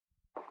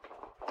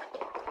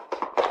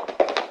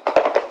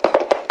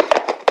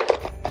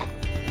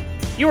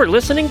You are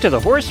listening to the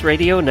Horse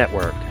Radio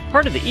Network,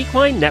 part of the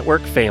Equine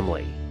Network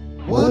family.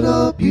 What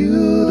a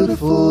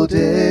beautiful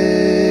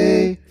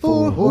day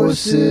for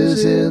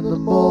horses in the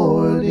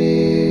morning.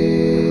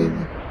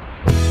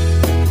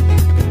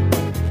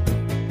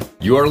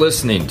 You are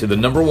listening to the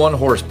 #1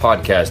 horse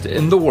podcast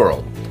in the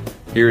world.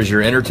 Here is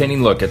your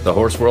entertaining look at the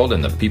horse world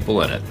and the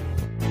people in it.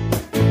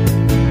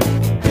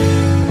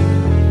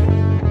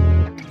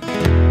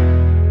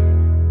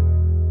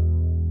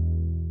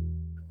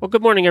 Well,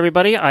 good morning,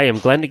 everybody. I am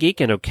Glenn the Geek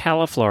in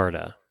Ocala,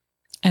 Florida.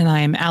 And I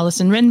am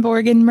Allison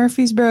Renborg in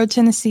Murfreesboro,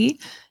 Tennessee,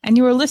 and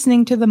you are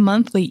listening to the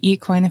monthly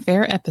Equine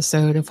Affaire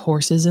episode of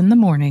Horses in the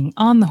Morning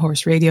on the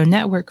Horse Radio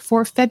Network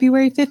for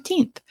February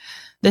 15th.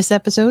 This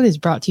episode is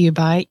brought to you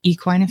by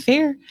Equine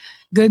Affaire.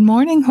 Good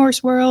morning,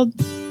 Horse World.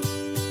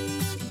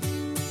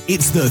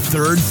 It's the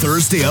third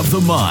Thursday of the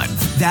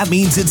month. That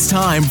means it's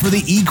time for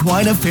the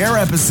Equine Affaire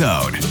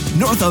episode,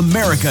 North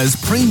America's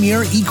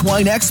premier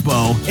equine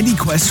expo and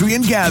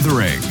equestrian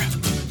gathering.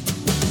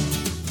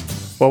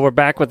 Well, we're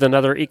back with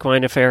another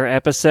Equine Affaire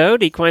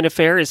episode. Equine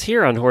Affaire is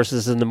here on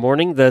Horses in the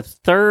Morning, the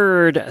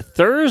third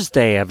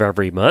Thursday of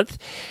every month.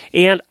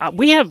 And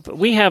we have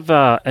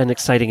an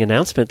exciting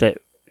announcement that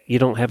you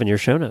don't have in your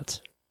show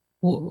notes.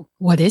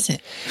 What is it?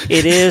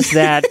 It is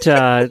that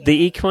the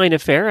Equine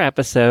Affaire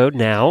episode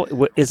now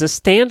is a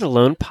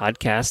standalone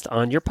podcast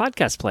on your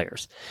podcast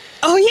players.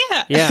 Oh,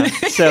 yeah. Yeah.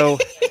 So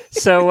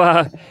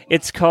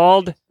it's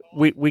called,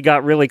 we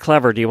got really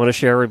clever. Do you want to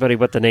share everybody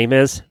what the name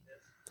is?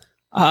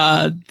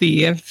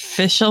 The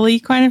official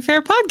Equine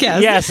Affaire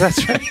podcast. Yes,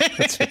 that's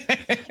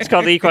right. It's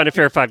called the Equine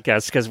Affaire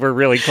podcast because we're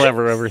really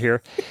clever over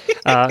here.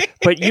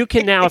 But you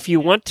can now, if you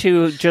want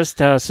to, just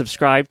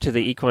subscribe to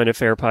the Equine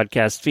Affaire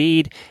podcast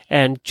feed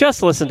and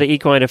just listen to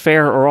Equine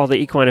Affaire or all the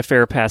Equine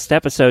Affaire past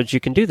episodes. You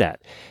can do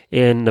that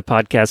in the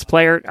podcast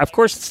player. Of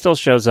course, it still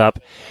shows up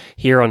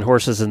here on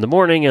Horses in the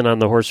Morning and on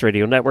the Horse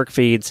Radio Network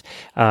feeds.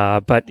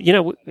 But,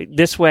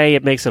 this way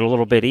it makes it a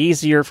little bit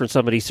easier for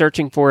somebody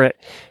searching for it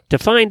to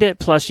find it.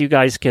 Plus, you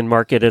guys can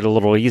market it a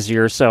little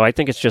easier. So I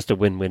think it's just a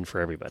win-win for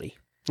everybody,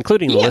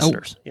 including the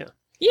listeners. Yeah.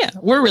 Yeah,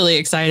 we're really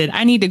excited.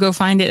 I need to go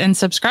find it and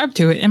subscribe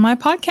to it in my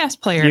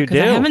podcast player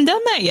because I haven't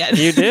done that yet.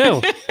 You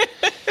do.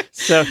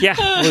 So,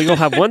 we'll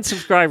have one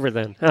subscriber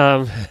then.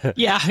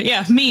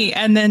 Yeah, me.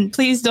 And then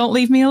please don't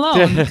leave me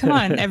alone. Come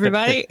on,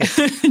 everybody.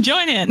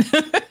 Join in.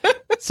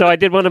 So I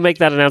did want to make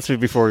that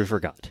announcement before we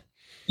forgot.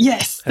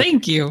 Yes,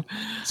 thank you.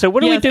 So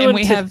what are we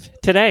doing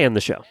today in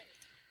the show?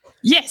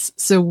 Yes,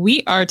 so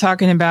we are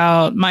talking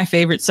about my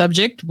favorite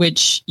subject,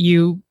 which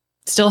you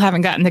still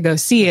haven't gotten to go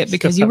see it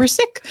because you were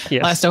sick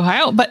last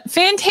Ohio, but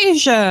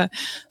Fantasia.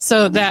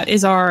 So that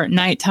is our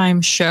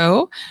nighttime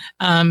show.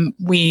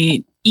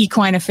 We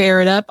Equine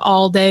Affaire it up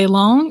all day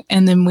long,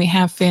 and then we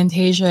have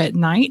Fantasia at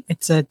night.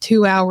 It's a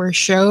 2-hour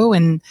show,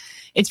 and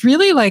it's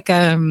really like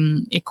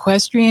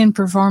equestrian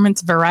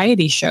performance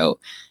variety show.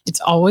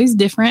 It's always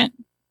different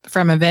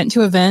from event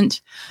to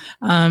event.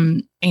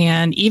 And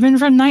even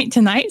from night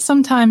to night,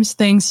 sometimes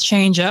things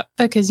change up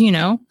because,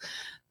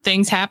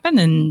 things happen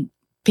and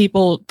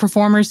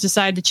performers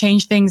decide to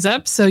change things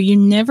up. So you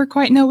never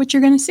quite know what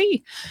you're going to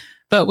see.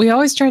 But we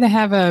always try to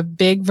have a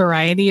big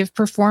variety of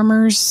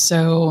performers.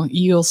 So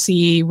you'll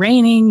see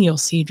reining, you'll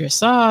see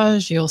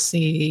dressage, you'll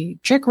see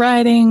trick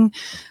riding.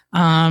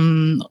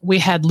 We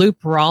had Luke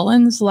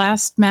Rollins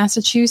last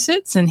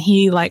Massachusetts, and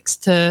he likes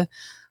to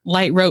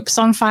light ropes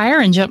on fire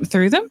and jump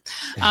through them.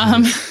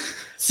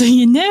 So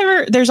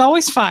there's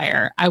always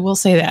fire. I will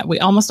say that we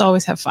almost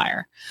always have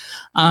fire.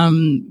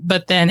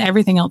 But then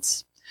everything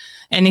else,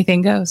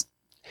 anything goes.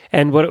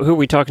 And who are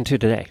we talking to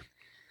today?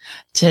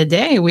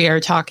 Today we are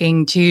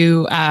talking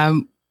to,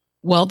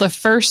 the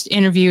first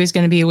interview is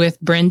going to be with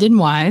Brendan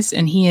Wise,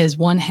 and he is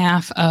one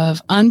half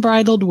of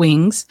Unbridled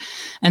Wings,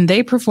 and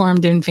they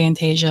performed in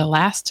Fantasia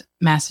last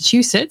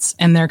Massachusetts,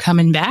 and they're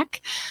coming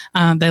back.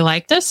 They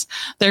liked us.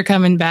 They're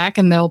coming back,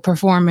 and they'll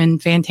perform in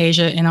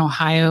Fantasia in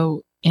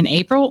Ohio in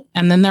April.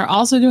 And then they're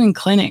also doing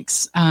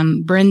clinics.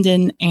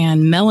 Brendan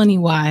and Melanie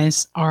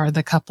Wise are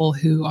the couple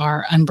who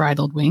are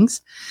Unbridled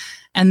Wings.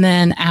 And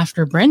then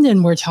after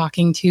Brendan, we're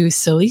talking to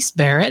Celeste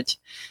Barrett,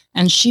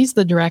 and she's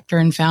the director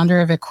and founder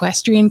of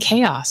Equestrian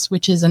Chaos,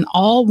 which is an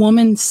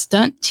all-woman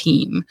stunt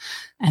team.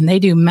 And they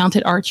do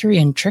mounted archery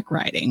and trick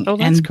riding. Oh,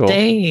 that's cool.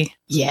 And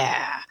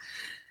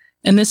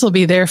this will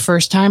be their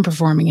first time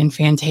performing in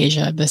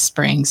Fantasia this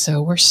spring.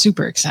 So we're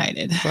super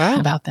excited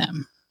about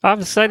them. I'm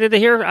excited to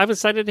hear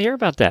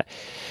about that.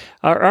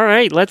 All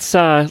right,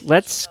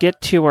 let's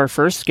get to our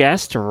first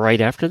guest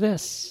right after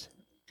this.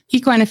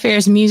 Equine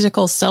Affaire's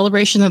musical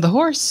Celebration of the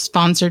Horse,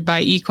 sponsored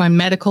by Equine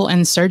Medical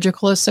and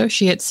Surgical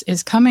Associates,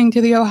 is coming to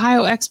the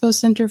Ohio Expo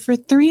Center for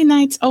 3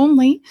 nights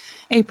only,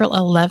 April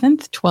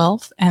 11th,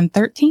 12th, and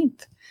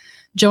 13th.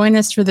 Join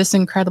us for this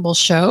incredible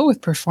show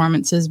with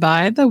performances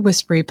by the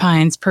Whispery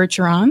Pines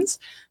Percherons,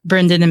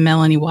 Brendan and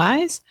Melanie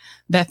Wise,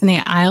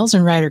 Bethany Isles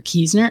and Ryder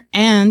Kiesner,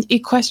 and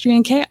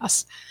Equestrian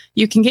Chaos.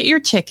 You can get your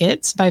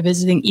tickets by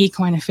visiting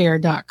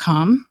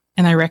equineaffaire.com,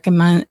 and I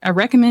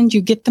recommend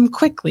you get them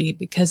quickly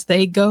because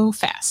they go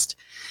fast.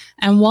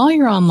 And while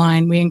you're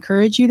online, we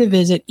encourage you to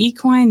visit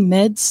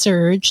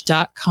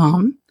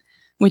equinemedsurg.com,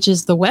 which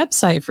is the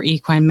website for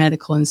Equine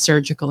Medical and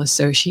Surgical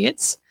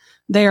Associates.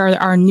 They are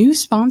our new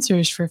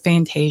sponsors for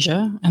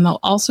Fantasia, and they'll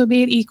also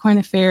be at Equine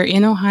Affaire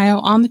in Ohio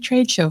on the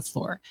trade show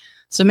floor.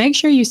 So make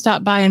sure you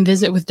stop by and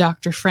visit with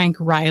Dr. Frank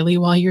Riley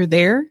while you're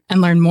there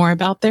and learn more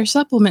about their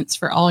supplements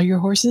for all your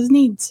horse's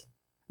needs.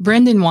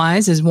 Brendan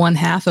Wise is one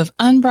half of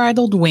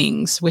Unbridled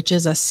Wings, which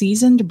is a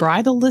seasoned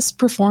bridleless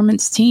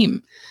performance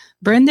team.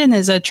 Brendan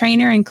is a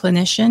trainer and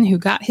clinician who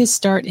got his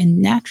start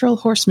in natural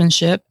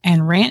horsemanship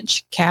and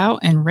ranch, cow,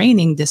 and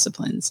reining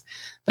disciplines.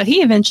 But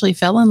he eventually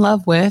fell in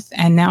love with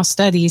and now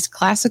studies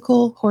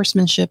classical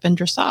horsemanship and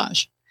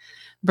dressage.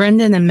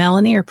 Brendan and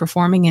Melanie are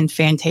performing in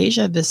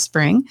Fantasia this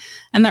spring,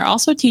 and they're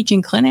also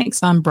teaching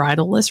clinics on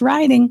bridleless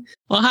riding.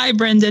 Well, hi,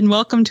 Brendan.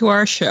 Welcome to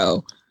our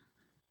show.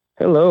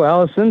 Hello,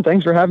 Allison.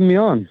 Thanks for having me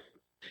on.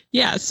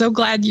 Yeah, so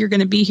glad you're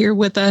going to be here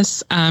with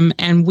us.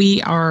 And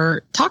we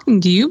are talking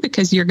to you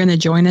because you're going to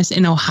join us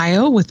in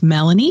Ohio with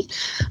Melanie.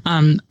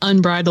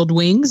 Unbridled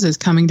Wings is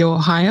coming to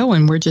Ohio,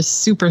 and we're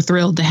just super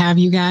thrilled to have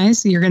you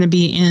guys. You're going to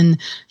be in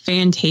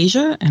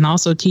Fantasia and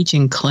also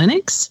teaching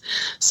clinics.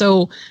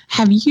 So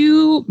have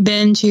you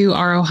been to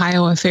our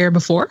Ohio Affaire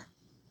before?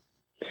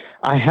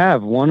 I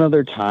have. One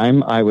other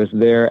time I was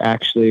there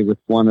actually with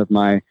one of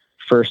my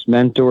first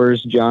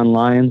mentors, John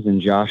Lyons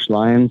and Josh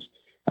Lyons.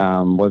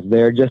 Was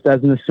there just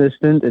as an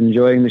assistant,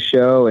 enjoying the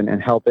show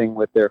and helping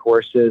with their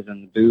horses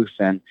and the booth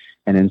and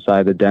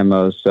inside the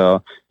demos.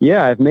 So,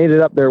 yeah, I've made it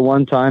up there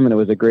one time, and it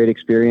was a great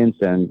experience,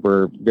 and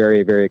we're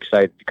very, very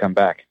excited to come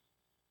back.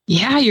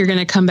 Yeah, you're going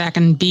to come back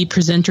and be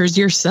presenters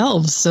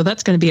yourselves, so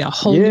that's going to be a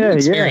whole new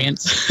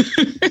experience.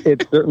 Yeah.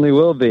 It certainly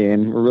will be,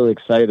 and we're really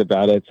excited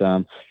about it.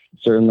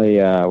 Certainly,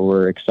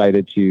 we're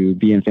excited to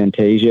be in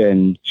Fantasia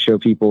and show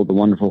people the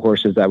wonderful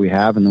horses that we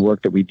have and the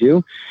work that we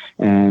do.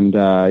 And,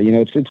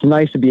 it's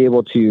nice to be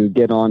able to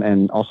get on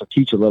and also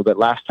teach a little bit.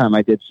 Last time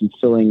I did some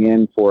filling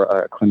in for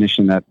a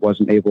clinician that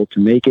wasn't able to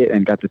make it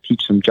and got to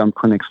teach some jump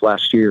clinics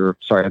last year,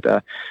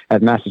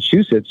 at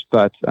Massachusetts.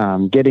 But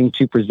getting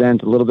to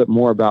present a little bit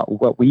more about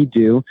what we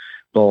do,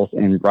 both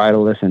in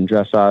bridleless and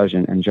dressage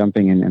and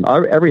jumping and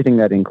everything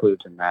that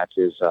includes in that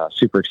is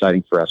super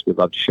exciting for us. We'd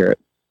love to share it.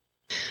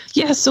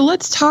 Yeah, so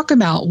let's talk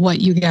about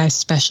what you guys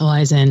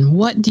specialize in.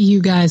 What do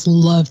you guys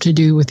love to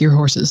do with your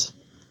horses?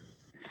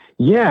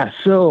 Yeah,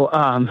 so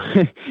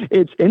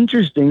it's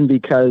interesting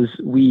because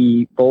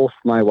we both,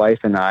 my wife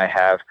and I,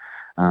 have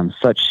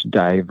such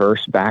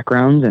diverse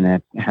backgrounds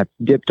and have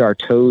dipped our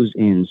toes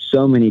in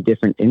so many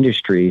different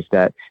industries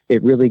that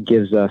it really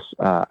gives us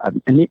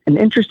an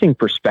interesting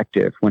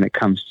perspective when it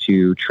comes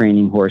to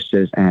training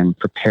horses and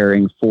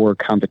preparing for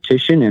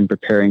competition and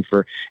preparing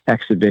for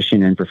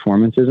exhibition and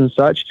performances and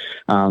such.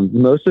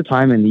 Most of the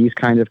time in these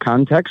kind of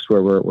contexts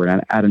where we're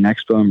at an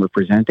expo and we're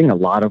presenting, a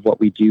lot of what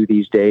we do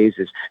these days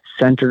is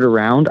centered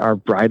around our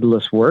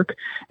bridleless work,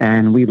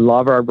 and we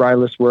love our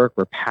bridleless work.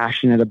 We're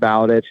passionate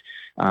about it.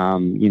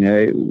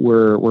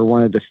 We're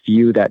one of the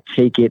few that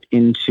take it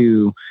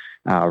into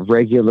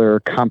regular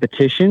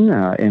competition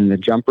in the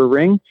jumper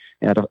ring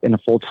in a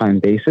full-time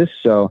basis.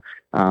 So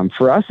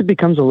for us, it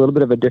becomes a little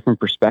bit of a different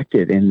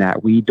perspective in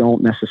that we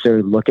don't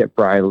necessarily look at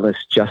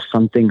bridleless just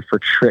something for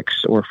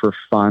tricks or for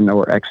fun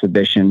or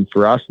exhibition.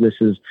 For us,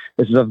 this is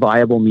a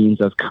viable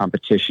means of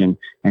competition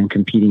and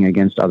competing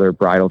against other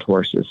bridled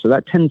horses. So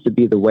that tends to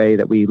be the way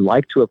that we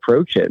like to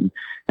approach it.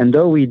 And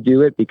though we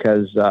do it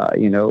because,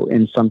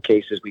 in some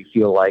cases we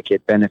feel like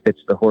it benefits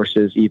the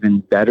horses even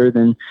better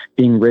than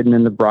being ridden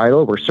in the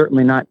bridle, we're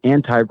certainly not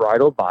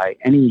anti-bridle by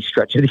any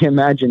stretch of the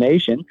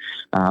imagination.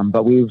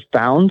 But we've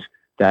found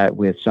that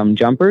with some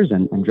jumpers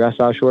and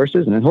dressage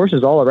horses and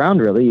horses all around,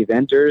 really,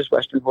 eventers,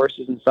 Western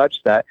horses and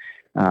such, that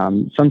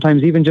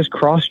sometimes even just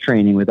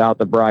cross-training without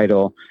the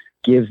bridle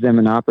gives them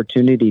an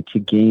opportunity to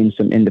gain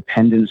some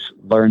independence,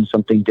 learn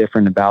something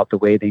different about the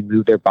way they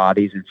move their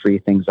bodies and free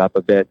things up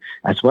a bit,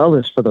 as well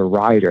as for the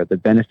rider, the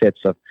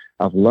benefits of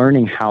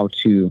learning how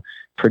to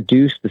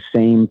produce the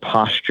same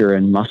posture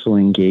and muscle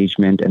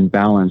engagement and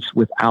balance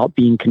without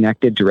being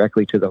connected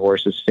directly to the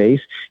horse's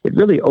face. It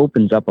really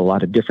opens up a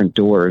lot of different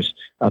doors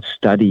of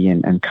study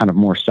and kind of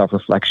more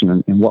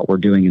self-reflection in what we're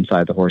doing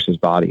inside the horse's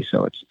body.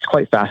 So it's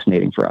quite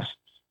fascinating for us.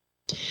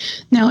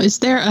 Now, is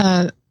there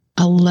a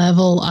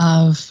level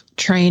of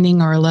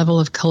training or a level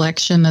of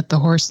collection that the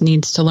horse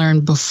needs to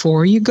learn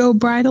before you go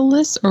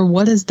bridleless, or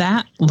what does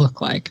that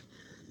look like?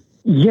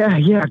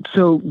 Yeah.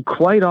 So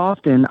quite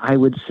often I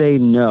would say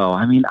no.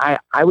 I mean,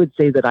 I would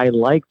say that I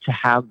like to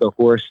have the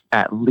horse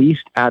at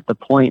least at the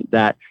point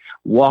that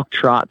walk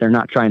trot, they're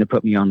not trying to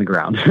put me on the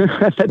ground.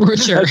 For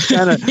sure.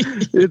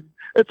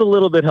 It's a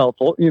little bit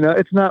helpful.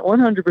 It's not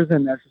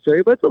 100%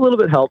 necessary, but it's a little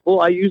bit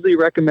helpful. I usually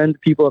recommend to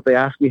people, if they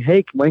ask me,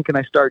 hey, when can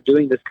I start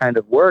doing this kind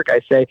of work?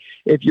 I say,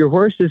 if your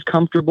horse is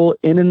comfortable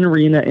in an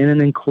arena, in an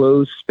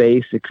enclosed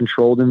space, a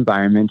controlled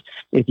environment,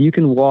 if you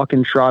can walk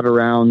and trot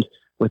around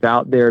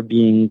without there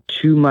being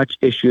too much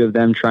issue of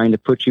them trying to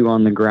put you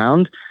on the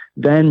ground,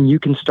 then you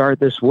can start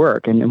this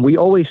work. And we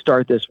always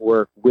start this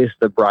work with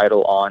the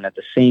bridle on. At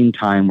the same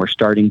time, we're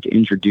starting to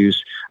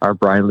introduce our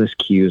bridleless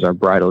cues, our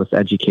bridleless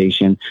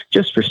education,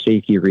 just for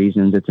safety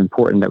reasons. It's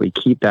important that we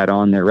keep that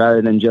on there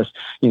rather than just,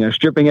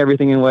 stripping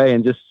everything away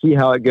and just see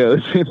how it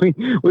goes.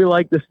 we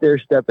like to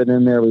stair-step it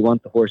in there. We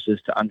want the horses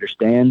to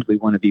understand. We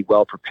want to be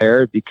well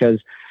prepared,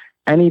 because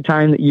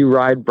anytime that you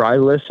ride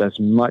bridleless as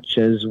much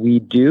as we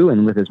do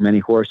and with as many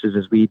horses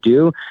as we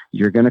do,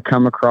 you're going to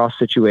come across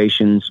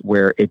situations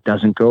where it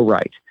doesn't go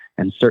right.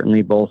 And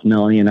certainly both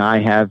Melanie and I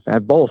have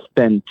both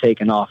been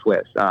taken off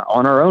with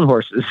on our own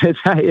horses.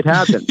 It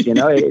happens,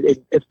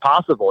 it's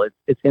possible.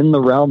 It's in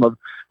the realm of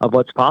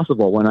what's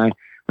possible when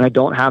I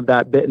don't have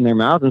that bit in their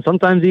mouth. And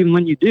sometimes even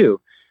when you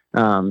do,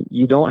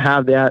 you don't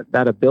have that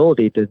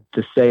we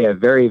to say a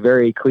very,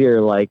 very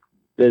clear, like,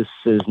 this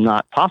is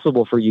not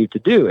possible for you to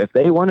do. If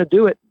they want to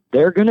do it,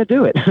 they're going to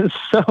do it.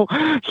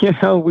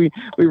 So, we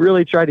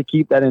really try to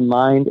keep that in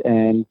mind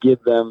and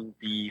give them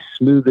the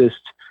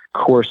smoothest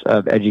course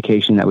of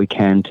education that we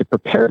can to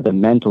prepare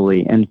them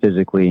mentally and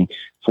physically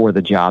for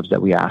the jobs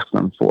that we ask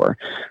them for.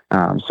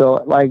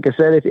 So like I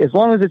said, as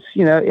long as it's,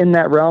 in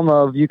that realm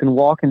of you can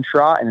walk and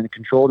trot in a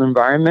controlled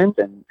environment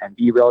and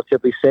be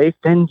relatively safe,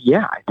 then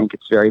yeah, I think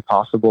it's very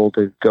possible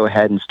to go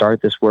ahead and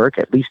start this work,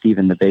 at least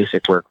even the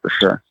basic work for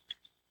sure.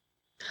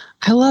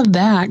 I love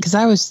that, because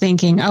I was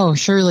thinking, oh,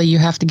 surely you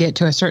have to get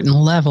to a certain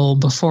level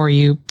before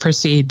you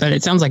proceed. But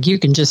it sounds like you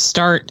can just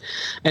start.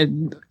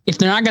 If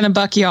they're not going to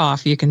buck you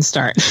off, you can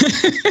start.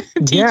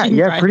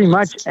 yeah, pretty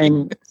much.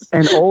 And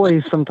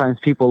always, sometimes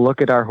people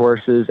look at our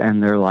horses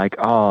and they're like,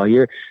 oh,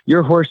 your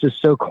horse is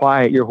so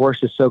quiet. Your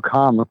horse is so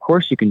calm. Of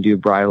course you can do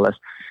bridleless.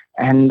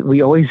 And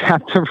we always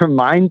have to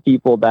remind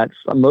people that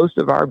most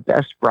of our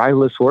best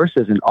bridleless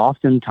horses, and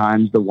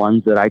oftentimes the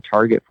ones that I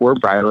target for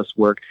bridleless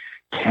work,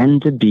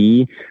 tend to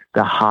be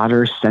the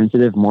hotter,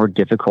 sensitive, more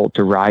difficult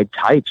to ride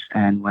types.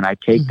 And when I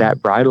take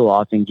that bridle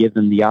off and give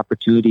them the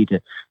opportunity to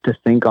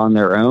think on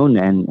their own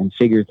and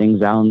figure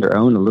things out on their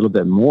own a little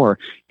bit more,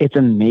 it's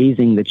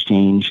amazing the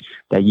change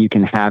that you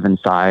can have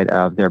inside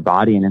of their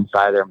body and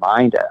inside their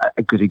mind.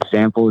 A good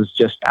example is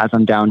just as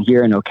I'm down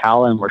here in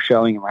Ocala and we're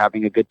showing and we're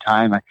having a good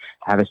time, I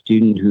have a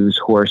student whose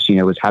horse,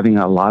 was having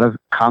a lot of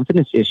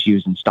confidence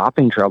issues and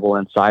stopping trouble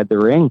inside the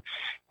ring.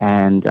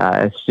 And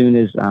as soon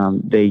as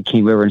they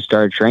came over and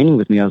started training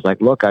with me, I was like,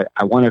 look,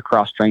 I want to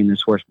cross-train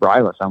this horse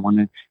bridleless. I want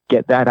to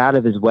get that out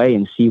of his way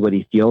and see what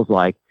he feels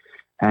like.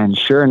 And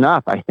sure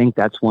enough, I think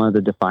that's one of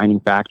the defining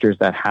factors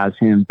that has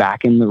him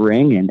back in the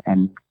ring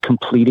and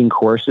completing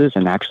courses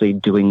and actually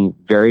doing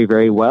very,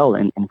 very well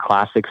in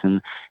classics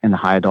and the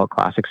high adult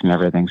classics and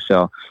everything.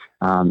 So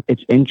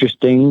it's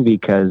interesting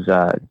because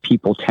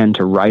people tend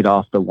to write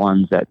off the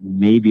ones that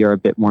maybe are a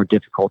bit more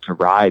difficult to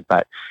ride,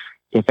 but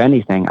if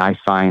anything, I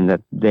find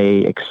that they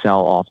excel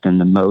often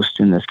the most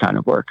in this kind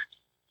of work.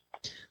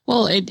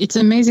 Well, it's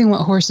amazing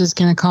what horses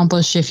can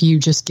accomplish if you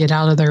just get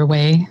out of their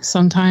way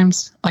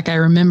sometimes. Like I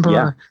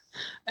remember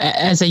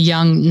as a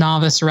young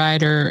novice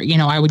rider,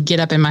 I would get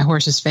up in my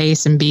horse's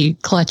face and be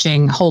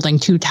clutching, holding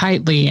too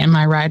tightly. And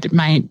my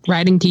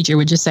riding teacher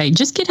would just say,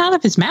 just get out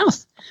of his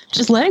mouth.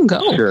 Just let him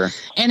go. Sure.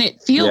 And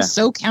it feels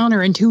so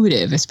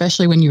counterintuitive,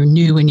 especially when you're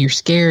new and you're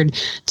scared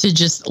to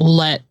just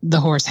let the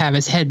horse have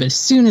his head. But as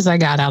soon as I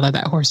got out of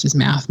that horse's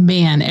mouth,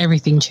 man,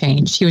 everything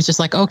changed. He was just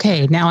like,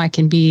 okay, now I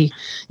can be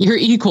your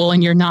equal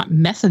and you're not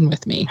messing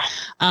with me.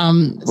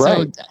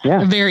 So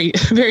a very,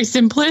 very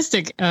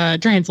simplistic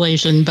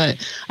translation,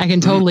 but I can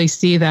totally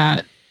see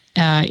that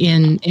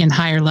in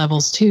higher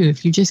levels too.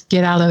 If you just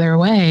get out of their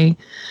way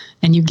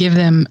and you give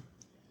them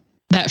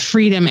that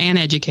freedom and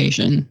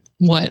education,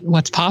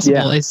 what's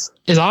possible is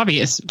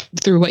obvious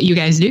through what you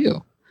guys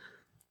do.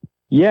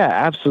 Yeah,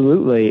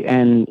 absolutely.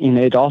 And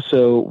it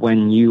also,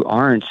 when you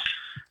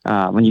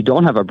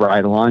don't have a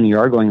bridle on, you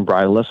are going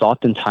bridleless,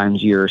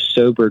 oftentimes you're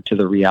sobered to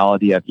the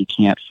reality of you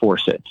can't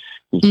force it.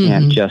 You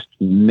can't just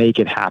make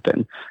it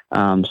happen.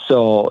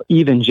 So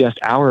even just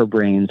our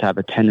brains have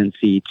a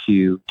tendency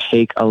to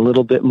take a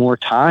little bit more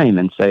time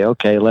and say,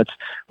 okay, let's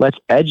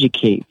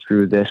educate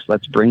through this.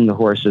 Let's bring the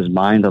horse's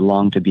mind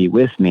along to be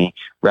with me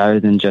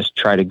rather than just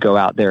try to go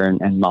out there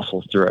and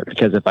muscle through it.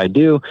 Because if I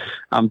do,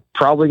 I'm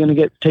probably going to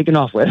get taken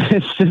off with.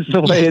 It's just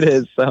the way it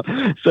is.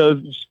 So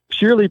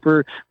purely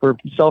for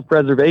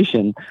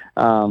self-preservation,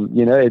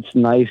 it's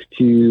nice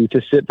to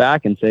sit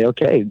back and say,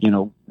 okay,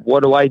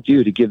 what do I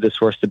do to give this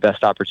horse the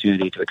best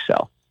opportunity to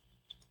excel?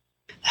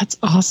 That's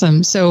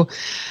awesome. So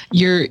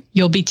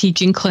you'll be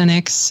teaching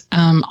clinics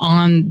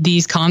on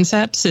these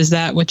concepts. Is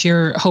that what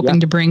you're hoping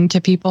to bring to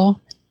people?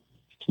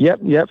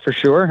 Yep, for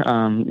sure.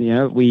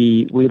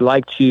 We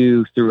like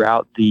to,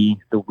 throughout the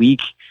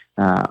week,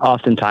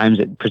 Oftentimes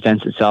it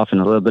presents itself in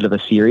a little bit of a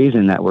series,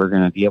 in that we're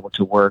going to be able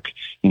to work,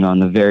 on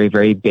the very,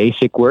 very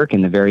basic work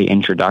and the very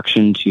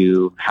introduction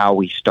to how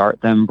we start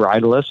them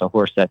bridleless. A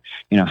horse that,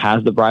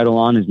 has the bridle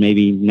on has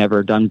maybe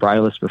never done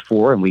bridleless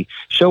before. And we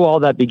show all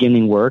that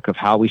beginning work of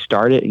how we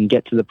start it and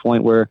get to the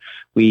point where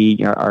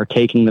we are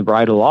taking the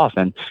bridle off.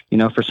 And,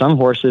 for some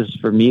horses,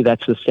 for me,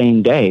 that's the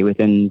same day.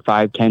 Within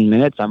 5-10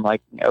 minutes, I'm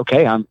like,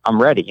 okay, I'm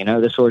ready.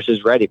 This horse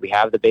is ready. We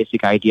have the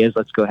basic ideas.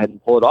 Let's go ahead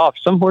and pull it off.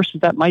 Some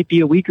horses, that might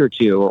be a week or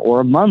two or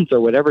a month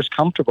or whatever's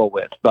comfortable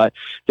with. But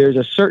there's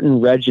a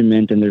certain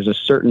regiment and there's a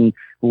certain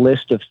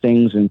list of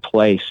things in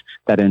place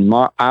that in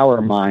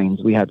our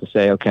minds, we have to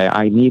say, okay,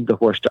 I need the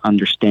horse to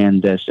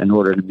understand this in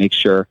order to make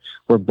sure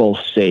we're both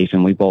safe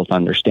and we both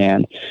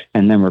understand.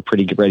 And then we're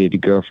pretty ready to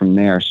go from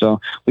there. So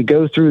we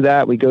go through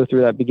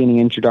that beginning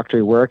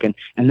introductory work, and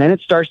then it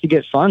starts to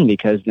get fun,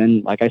 because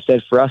then, like I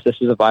said, for us, this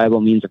is a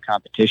viable means of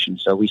competition.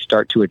 So we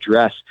start to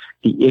address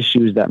the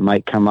issues that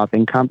might come up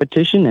in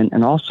competition,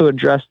 and also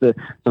address the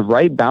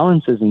right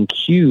balances and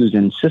cues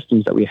and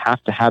systems that we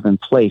have to have in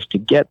place to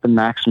get the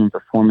maximum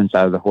performance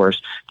out of the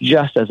horse,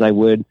 just as I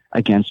would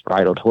against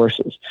bridled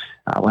horses.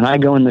 When I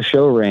go in the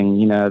show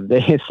ring,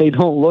 they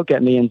don't look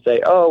at me and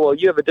say, oh, well,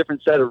 you have a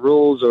different set of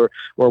rules, or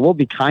we'll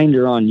be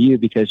kinder on you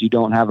because you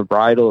don't have a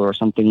bridle or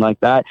something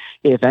like that.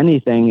 If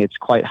anything, it's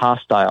quite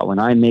hostile. When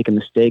I make a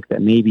mistake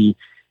that maybe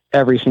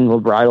every single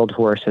bridled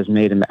horse has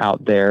made him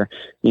out there,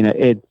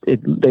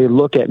 they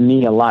look at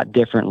me a lot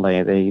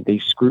differently. They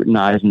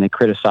scrutinize and they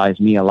criticize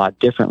me a lot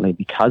differently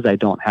because I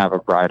don't have a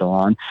bridle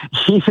on,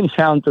 even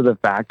down to the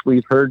fact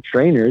we've heard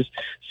trainers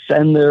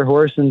send their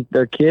horse and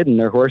their kid and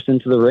their horse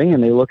into the ring,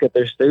 and they look at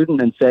their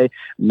student and say,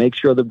 make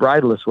sure the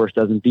bridleless horse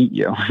doesn't beat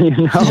you.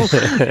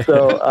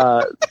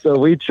 So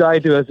we try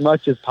to, as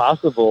much as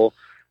possible,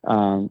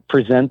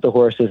 present the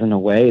horses in a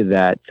way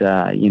that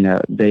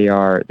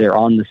they're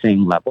on the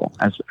same level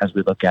as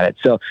we look at it.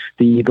 So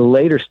the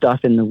later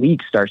stuff in the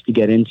week starts to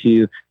get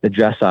into the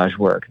dressage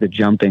work, the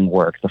jumping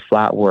work, the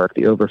flat work,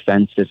 the over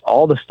fences,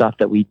 all the stuff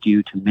that we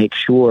do to make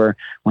sure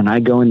when I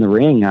go in the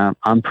ring,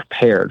 I'm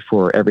prepared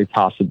for every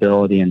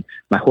possibility, and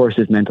my horse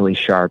is mentally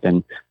sharp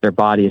and their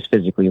body is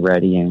physically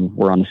ready, and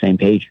we're on the same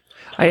page.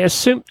 I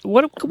assume,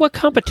 what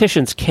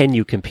competitions can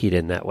you compete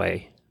in that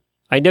way?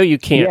 I know you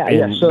can't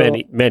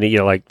in many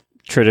like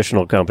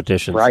traditional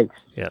competitions. Right.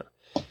 Yeah.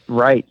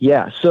 Right.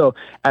 Yeah. So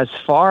as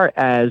far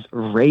as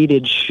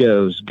rated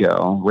shows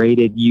go,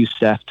 rated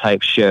USEF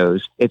type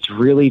shows, it's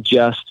really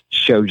just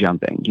show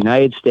jumping.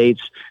 United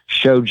States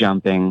show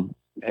jumping,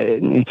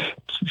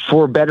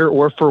 for better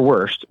or for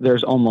worse,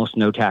 there's almost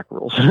no tack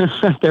rules.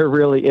 There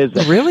really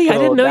isn't. Really? So I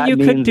didn't know you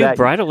could do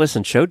bridleless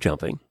and show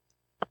jumping.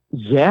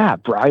 Yeah,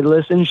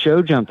 bridleless and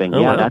show jumping.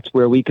 Wow. That's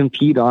where we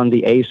compete on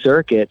the A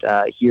circuit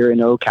here in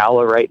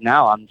Ocala right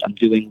now. I'm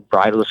doing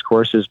bridleless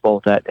courses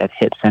both at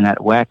HITS and at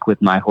WEC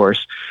with my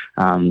horse,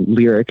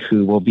 Lyric,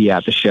 who will be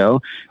at the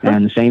show.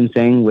 And the same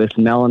thing with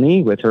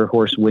Melanie with her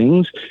horse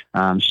Wings.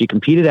 She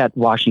competed at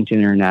Washington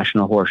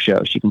International Horse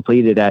Show. She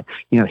competed at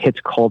HITS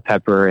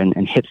Culpeper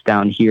and HITS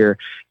down here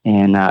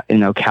in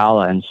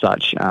Ocala and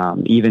such.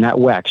 Even at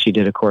WEC, she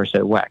did a course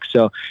at WEC.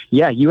 So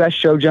yeah, U.S.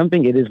 show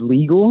jumping, it is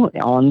legal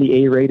on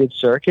the A-rated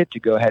circuit to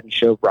go ahead and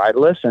show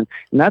bridleless, and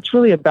that's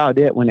really about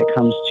it when it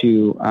comes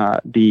to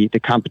the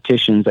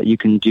competitions that you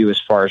can do as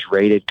far as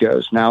rated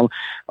goes. Now,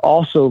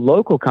 also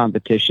local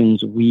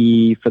competitions,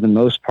 we for the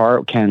most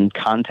part can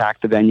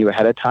contact the venue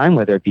ahead of time,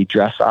 whether it be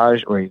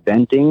dressage or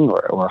eventing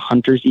or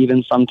hunters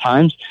even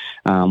sometimes.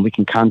 We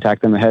can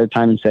contact them ahead of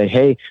time and say,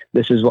 hey,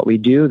 this is what we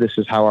do, this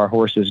is how our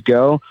horses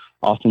go.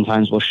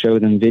 Oftentimes we'll show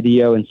them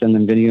video and send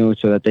them video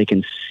so that they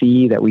can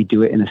see that we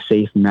do it in a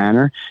safe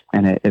manner,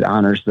 and it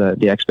honors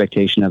the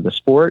expectation of the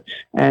sport.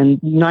 And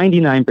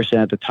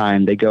 99% of the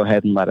time they go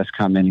ahead and let us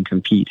come in and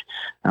compete.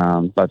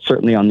 But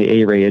certainly on the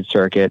A-rated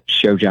circuit,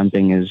 show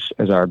jumping is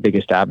our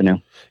biggest avenue.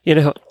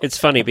 It's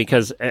funny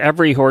because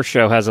every horse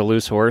show has a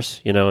loose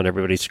horse, and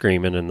everybody's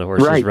screaming and the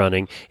horse is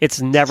running.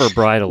 It's never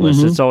bridleless.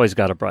 Mm-hmm. It's always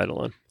got a bridle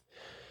on.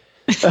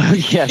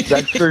 Yes,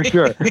 that's for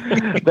sure.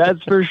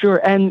 That's for sure.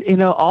 And,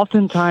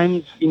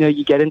 oftentimes,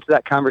 you get into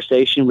that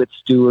conversation with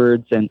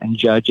stewards and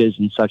judges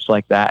and such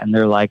like that. And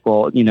they're like,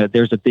 well,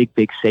 there's a big,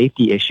 big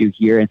safety issue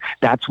here. And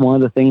that's one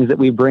of the things that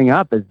we bring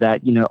up is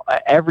that,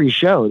 every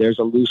show there's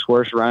a loose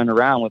horse running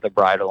around with a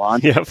bridle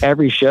on. Yep.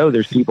 Every show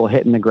there's people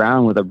hitting the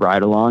ground with a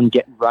bridle on,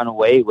 getting run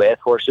away with,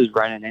 horses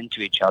running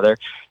into each other.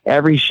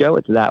 Every show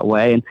it's that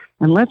way. And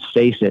let's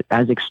face it,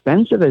 as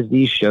expensive as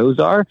these shows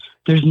are,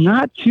 there's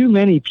not too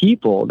many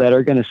people that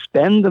are going to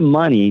spend the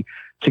money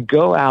to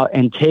go out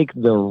and take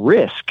the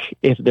risk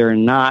if they're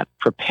not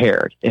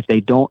prepared, if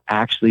they don't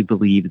actually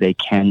believe they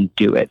can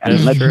do it.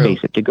 And let's face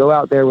it, to go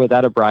out there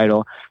without a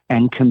bridle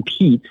and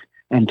compete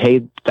and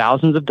pay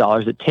thousands of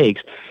dollars it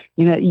takes,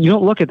 you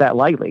don't look at that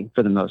lightly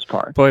for the most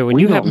part. Boy, when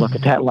you don't look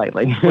at that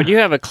lightly. When you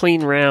have a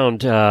clean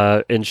round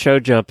in show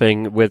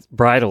jumping with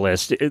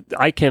bridleless,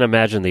 I can't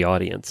imagine the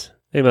audience.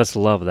 They must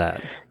love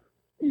that.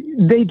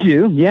 They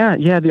do. Yeah.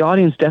 The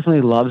audience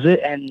definitely loves it.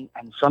 And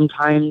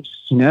sometimes,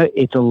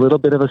 it's a little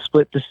bit of a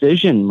split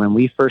decision. When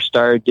we first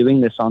started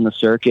doing this on the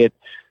circuit,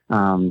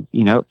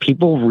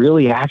 people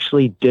really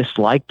actually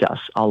disliked us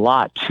a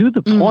lot, to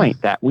the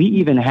point that we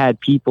even had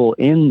people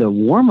in the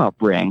warm-up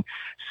ring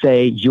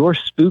say, "You're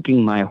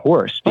spooking my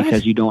horse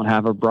because you don't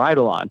have a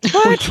bridle on,"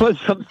 which was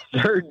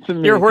absurd to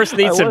me. Your horse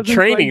needs some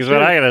training is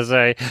what I gotta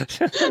say.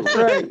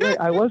 Right.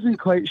 I wasn't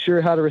quite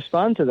sure how to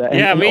respond to that.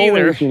 Yeah, me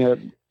either.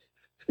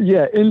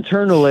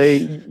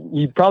 Internally,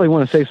 you probably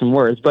want to say some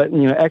words, but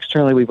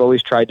externally, we've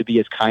always tried to be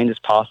as kind as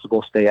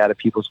possible, stay out of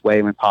people's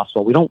way when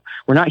possible.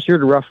 We're not here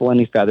to ruffle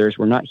any feathers.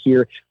 We're not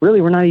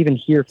even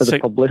here for the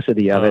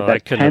publicity of it.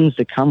 That tends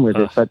to come with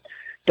it, but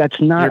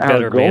that's not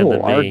our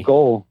goal.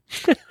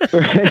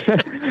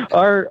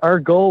 Our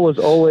goal was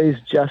always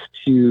just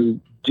to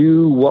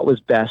do what was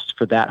best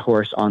for that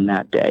horse on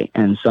that day.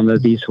 And some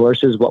of these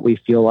horses, what we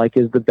feel like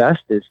is the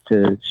best is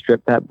to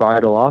strip that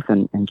bridle off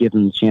and give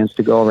them the chance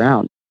to go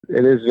around.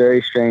 It is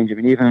very strange. I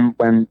mean, even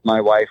when my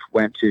wife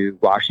went to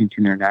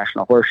Washington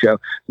International Horse Show,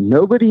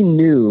 nobody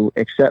knew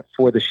except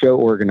for the show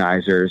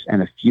organizers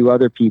and a few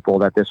other people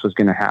that this was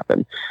going to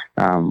happen.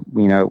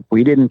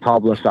 We didn't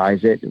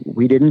publicize it.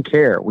 We didn't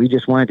care. We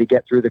just wanted to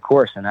get through the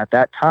course. And at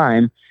that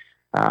time,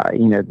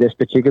 this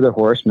particular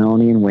horse,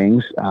 Melanie and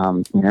Wings,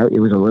 it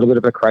was a little bit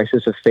of a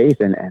crisis of faith,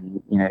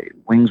 and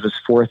Wings was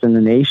fourth in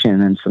the nation,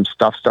 and some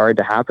stuff started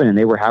to happen, and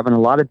they were having a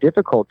lot of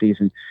difficulties,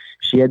 and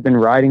she had been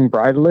riding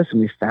bridleless,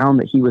 and we found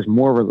that he was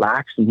more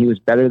relaxed and he was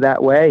better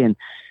that way.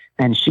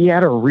 And she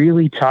had a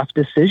really tough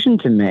decision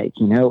to make.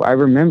 I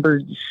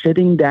remember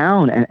sitting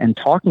down and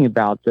talking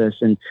about this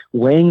and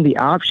weighing the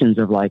options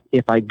of, like,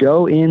 if I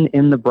go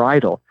in the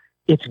bridle,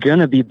 it's going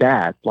to be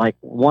bad, like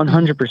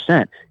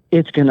 100%.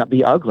 It's going to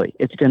be ugly.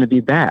 It's going to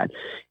be bad.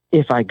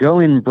 If I go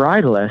in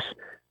bridleless,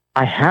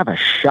 I have a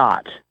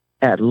shot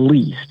at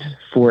least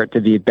for it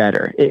to be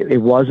better.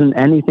 It wasn't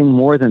anything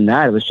more than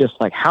that. It was just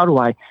like, how do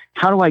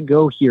I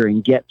go here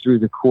and get through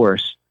the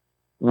course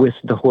with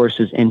the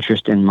horse's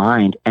interest in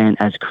mind? And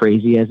as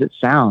crazy as it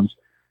sounds,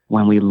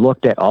 when we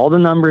looked at all the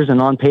numbers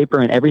and on paper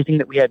and everything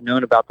that we had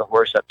known about the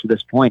horse up to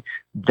this point,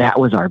 that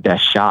was our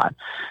best shot.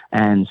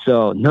 And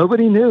so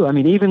nobody knew. I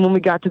mean, even when we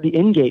got to the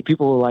in-gate,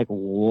 people were like,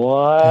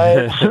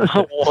 what?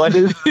 What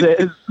is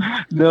this?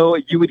 No,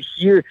 you would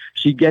hear,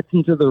 she gets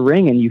into the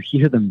ring and you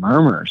hear the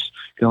murmurs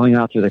going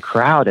out through the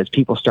crowd as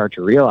people start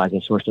to realize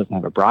this horse doesn't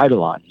have a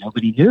bridle on.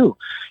 Nobody knew.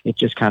 It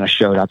just kind of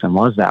showed up and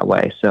was that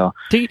way. So,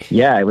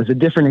 it was a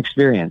different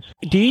experience.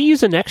 Do you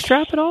use a neck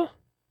strap at all?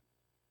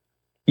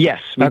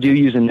 Yes, we do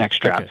use a neck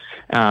strap.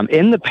 Okay.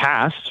 In the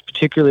past,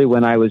 particularly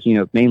when I was,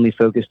 mainly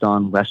focused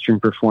on Western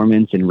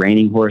performance and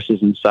reining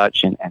horses and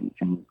such, and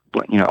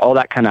all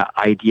that kind of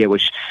idea,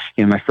 which,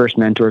 my first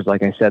mentors,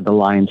 like I said, the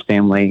Lyons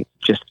family,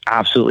 just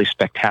absolutely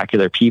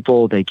spectacular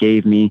people. They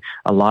gave me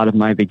a lot of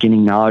my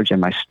beginning knowledge and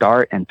my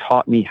start and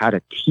taught me how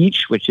to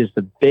teach, which is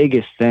the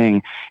biggest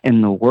thing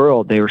in the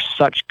world. They were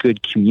such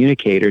good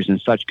communicators and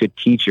such good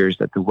teachers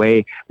that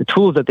the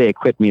tools that they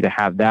equipped me to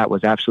have, that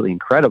was absolutely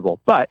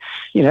incredible. But,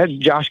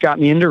 Josh got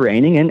me into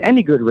reining, and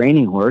any good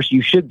reining horse,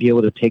 you should be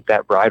able to take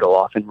that bridle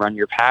off and run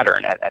your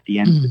pattern at the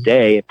end of the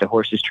day. If the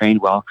horse is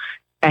trained well,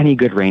 any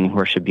good reining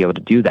horse should be able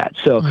to do that.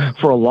 So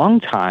for a long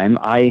time,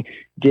 I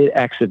did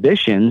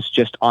exhibitions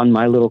just on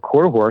my little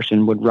core horse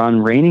and would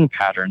run reining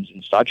patterns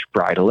and such,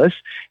 bridleless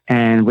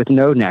and with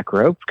no neck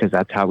rope, because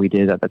that's how we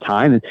did at the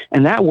time.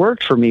 And that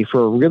worked for me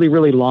for a really,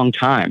 really long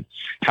time.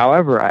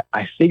 However,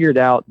 I figured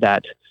out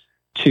that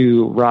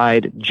to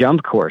ride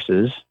jump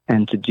courses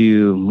and to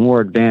do more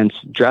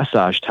advanced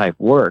dressage type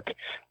work,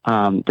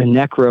 the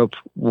neck rope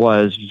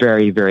was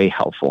very, very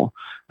helpful.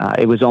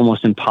 It was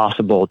almost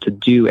impossible to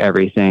do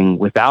everything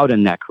without a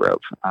neck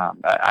rope.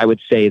 I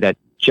would say that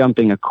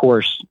jumping a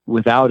course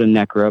without a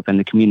neck rope and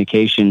the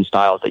communication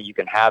styles that you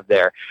can have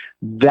there,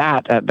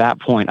 that at that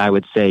point, I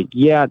would say,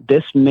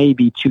 this may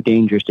be too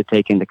dangerous to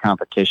take into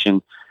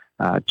competition,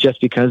 just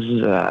because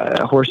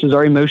horses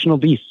are emotional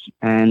beasts,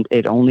 and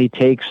it only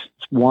takes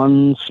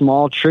one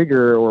small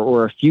trigger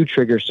or a few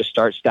triggers to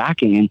start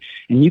stacking,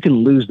 and you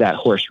can lose that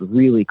horse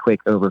really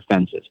quick over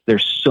fences.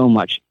 There's so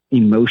much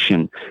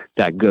emotion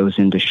that goes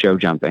into show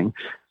jumping.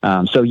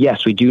 So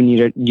yes, we do need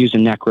to use a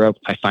neck rope.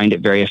 I find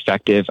it very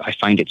effective. I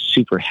find it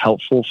super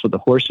helpful for the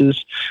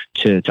horses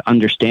to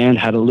understand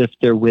how to lift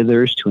their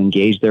withers, to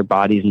engage their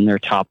bodies and their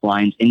top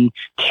lines in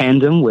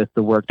tandem with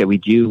the work that we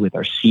do with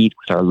our seat,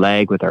 with our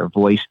leg, with our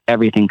voice.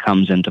 Everything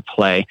comes into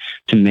play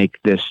to make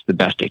this the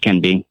best it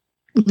can be.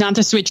 Not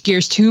to switch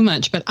gears too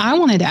much, but I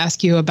wanted to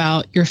ask you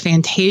about your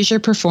Fantasia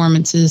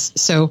performances.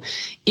 So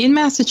in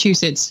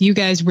Massachusetts, you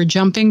guys were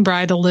jumping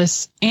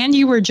bridleless and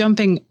you were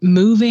jumping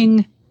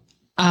moving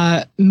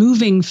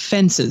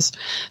fences.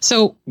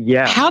 So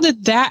how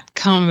did that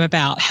come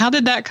about? How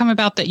did that come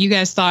about that you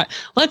guys thought,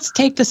 let's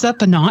take this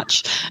up a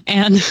notch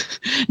and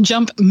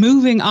jump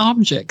moving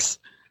objects?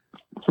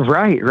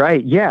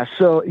 Right. Yeah.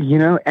 So,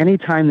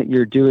 anytime that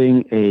you're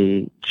doing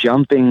a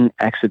jumping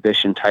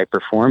exhibition type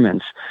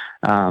performance,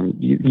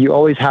 you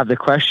always have the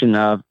question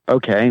of,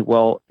 okay,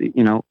 well,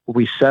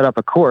 we set up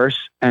a course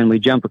and we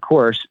jump a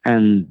course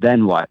and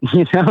then what?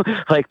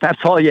 Like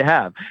that's all you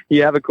have.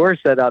 You have a course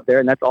set out there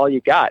and that's all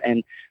you got.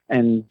 And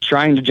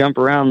trying to jump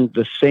around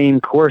the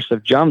same course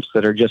of jumps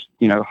that are just,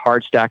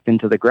 hard stacked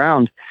into the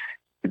ground,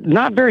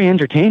 not very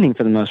entertaining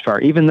for the most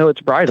part, even though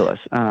it's bridleless.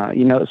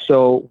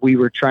 So we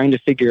were trying to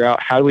figure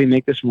out how do we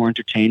make this more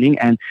entertaining,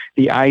 and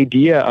the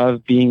idea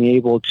of being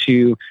able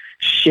to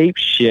shape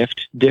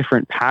shift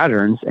different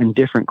patterns and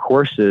different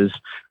courses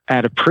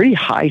at a pretty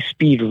high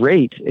speed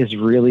rate is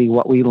really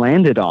what we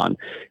landed on.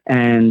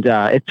 And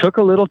it took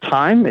a little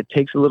time. It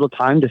takes a little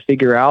time to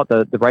figure out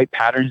the right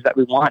patterns that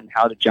we want and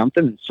how to jump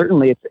them. And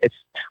certainly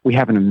we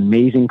have an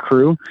amazing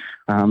crew.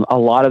 A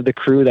lot of the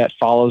crew that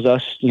follows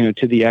us,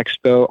 to the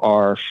expo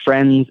are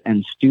friends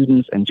and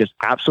students and just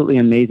absolutely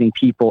amazing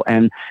people.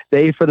 And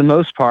they, for the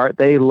most part,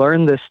 they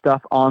learn this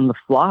stuff on the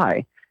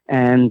fly.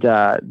 And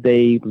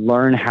they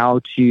learn how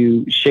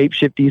to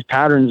shapeshift these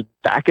patterns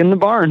back in the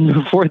barn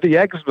before the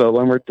expo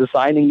when we're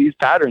designing these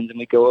patterns, and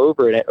we go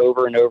over it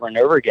over and over and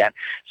over again.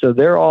 So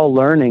they're all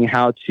learning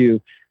how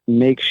to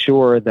make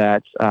sure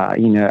that,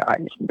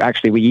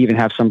 actually we even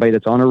have somebody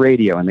that's on a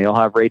radio, and they all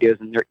have radios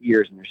in their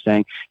ears, and they're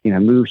saying,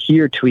 move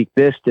here, tweak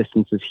this,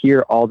 distances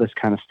here, all this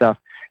kind of stuff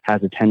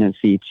has a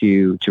tendency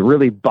to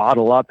really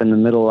bottle up in the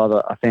middle of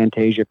a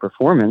Fantasia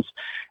performance.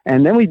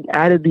 And then we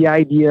added the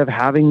idea of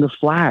having the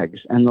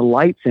flags and the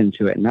lights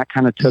into it. And that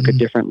kind of took a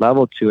different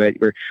level to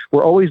it.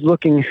 We're always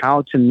looking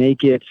how to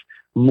make it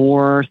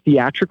more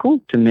theatrical,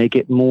 to make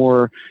it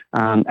more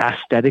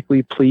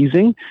aesthetically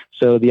pleasing.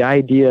 So the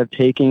idea of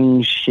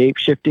taking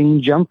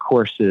shape-shifting jump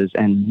courses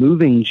and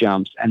moving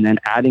jumps, and then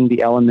adding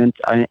the element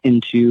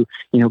into,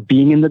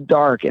 being in the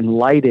dark and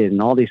lighted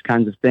and all these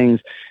kinds of things,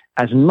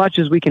 as much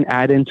as we can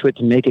add into it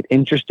to make it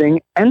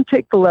interesting and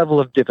take the level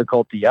of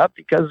difficulty up,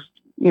 because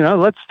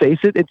let's face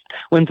it, it's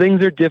when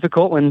things are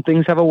difficult, when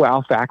things have a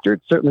wow factor,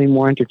 it's certainly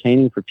more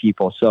entertaining for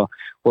people. So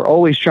we're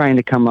always trying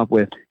to come up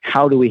with,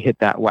 how do we hit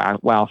that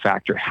wow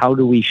factor? How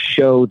do we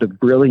show the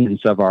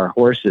brilliance of our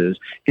horses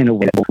in a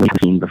way that we've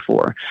seen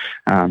before?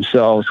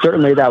 So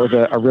certainly that was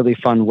a really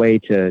fun way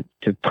to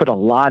put a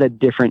lot of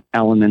different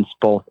elements,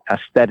 both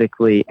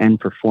aesthetically and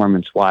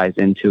performance-wise,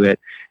 into it.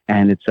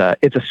 And it's a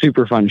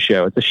super fun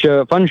show. It's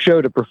a fun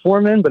show to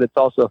perform in, but it's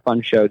also a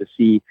fun show to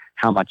see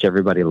how much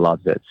everybody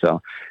loves it.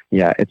 So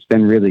yeah, it's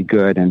been really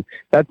good. And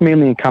that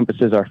mainly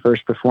encompasses our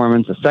first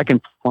performance. The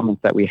second performance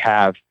that we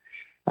have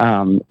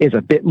is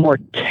a bit more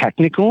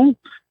technical,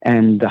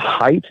 and the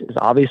height is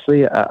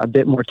obviously a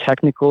bit more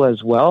technical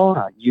as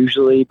well.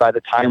 Usually by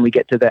the time we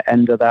get to the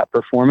end of that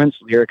performance,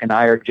 Lyric and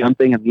I are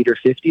jumping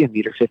 1.50 m,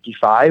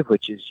 1.55 m,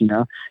 which is,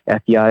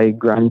 FEI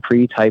Grand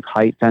Prix type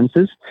height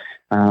fences.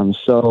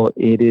 So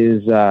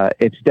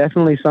it's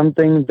definitely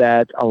something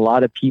that a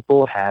lot of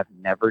people have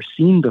never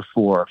seen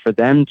before. For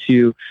them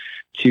to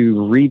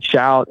reach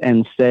out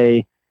and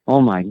say,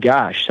 oh my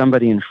gosh,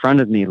 somebody in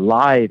front of me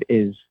live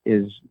is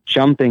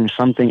jumping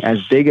something as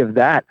big as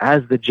that,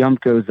 as the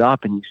jump goes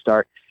up, and you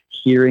start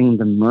hearing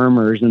the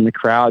murmurs in the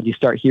crowd, you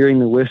start hearing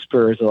the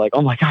whispers, are like,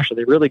 oh my gosh, are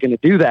they really going to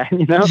do that?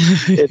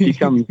 It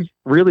becomes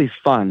really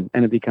fun,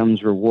 and it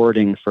becomes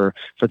rewarding for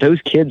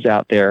those kids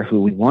out there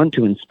who we want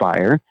to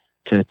inspire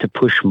to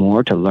push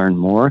more, to learn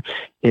more.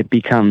 It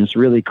becomes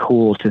really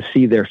cool to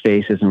see their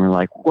faces, and we're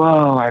like,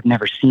 whoa, I've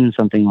never seen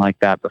something like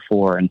that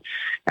before. And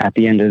at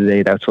the end of the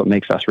day, that's what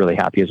makes us really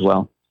happy as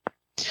well.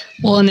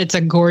 Well, and it's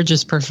a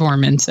gorgeous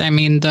performance. I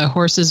mean, the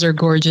horses are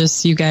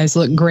gorgeous. You guys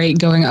look great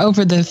going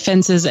over the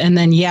fences. And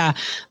then,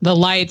 the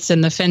lights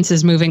and the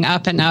fences moving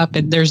up and up.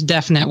 There's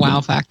definite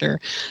wow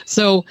factor.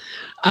 So,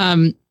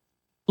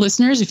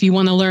 listeners, if you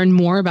want to learn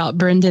more about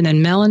Brendan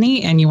and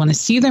Melanie and you want to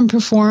see them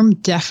perform,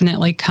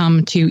 definitely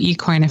come to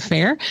Equine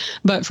Affaire.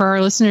 But for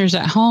our listeners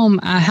at home,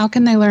 how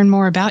can they learn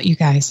more about you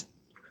guys?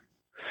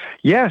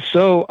 Yeah,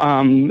 so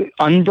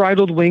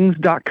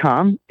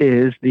unbridledwings.com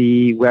is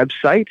the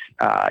website.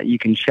 You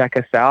can check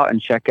us out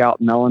and check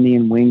out Melanie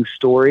and Wings'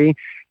 story.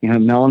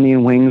 Melanie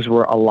and Wings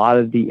were a lot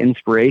of the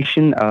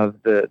inspiration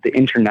of the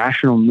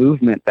international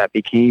movement that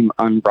became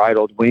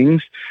Unbridled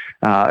Wings.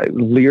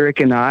 Lyric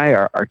and I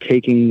are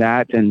taking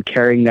that and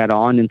carrying that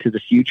on into the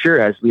future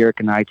as Lyric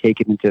and I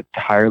take it into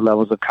higher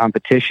levels of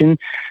competition.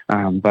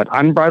 But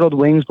Unbridled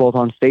Wings, both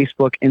on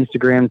Facebook,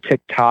 Instagram,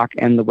 TikTok,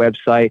 and the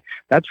website,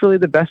 that's really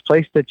the best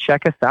place to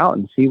check us out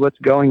and see what's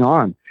going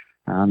on.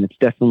 It's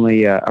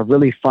definitely a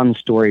really fun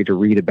story to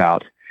read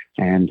about,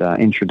 and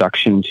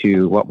introduction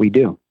to what we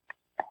do.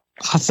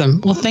 Awesome.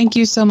 Well, thank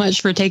you so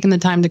much for taking the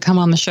time to come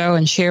on the show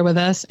and share with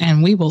us,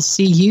 and we will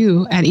see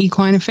you at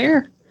Equine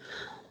Affaire.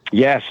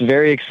 Yes,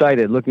 very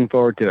excited. Looking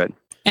forward to it.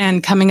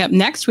 And coming up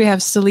next, we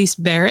have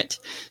Celeste Barrett.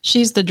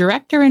 She's the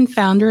director and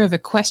founder of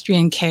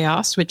Equestrian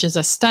Chaos, which is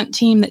a stunt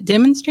team that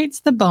demonstrates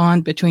the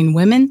bond between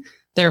women,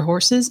 their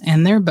horses,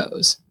 and their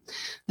bows.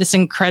 This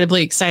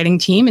incredibly exciting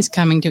team is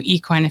coming to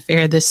Equine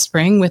Affaire this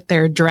spring with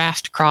their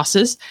draft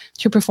crosses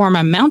to perform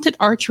a mounted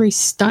archery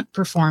stunt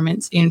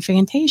performance in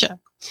Fantasia.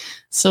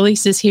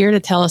 Celise is here to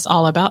tell us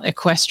all about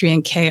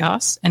equestrian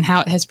chaos and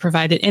how it has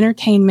provided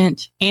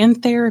entertainment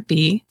and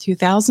therapy to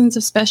thousands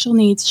of special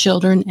needs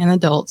children and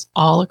adults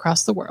all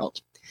across the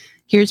world.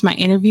 Here's my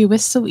interview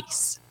with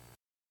Celise.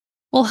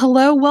 Well,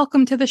 hello.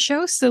 Welcome to the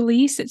show,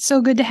 Celise. It's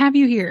so good to have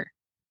you here.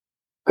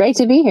 Great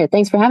to be here.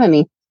 Thanks for having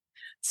me.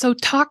 So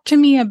talk to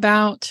me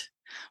about,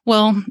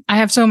 well, I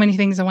have so many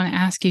things I want to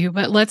ask you,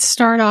 but let's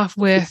start off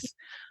with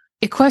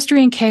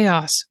equestrian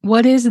chaos.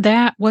 What is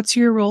that? What's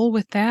your role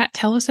with that?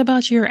 Tell us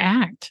about your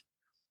act.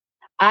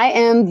 I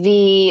am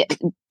the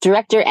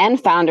director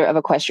and founder of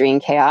Equestrian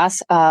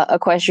Chaos.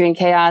 Equestrian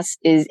Chaos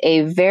is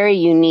a very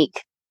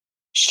unique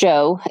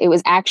show. It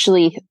was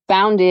actually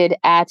founded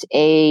at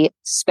a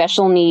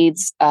special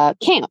needs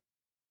camp.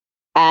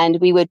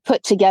 And we would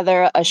put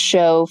together a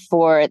show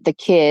for the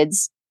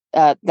kids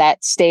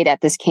that stayed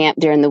at this camp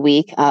during the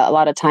week. A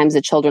lot of times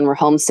the children were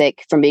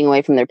homesick from being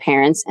away from their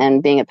parents,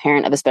 and being a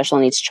parent of a special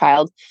needs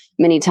child,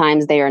 many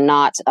times they are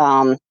not,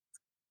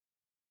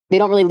 they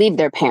don't really leave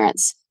their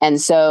parents.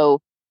 And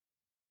so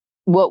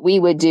what we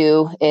would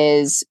do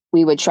is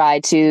we would try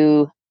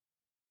to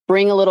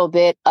bring a little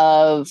bit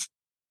of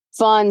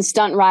fun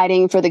stunt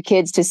riding for the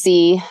kids to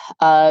see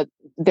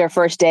their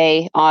first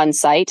day on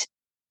site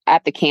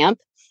at the camp.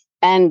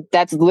 And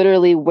that's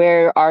literally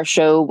where our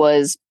show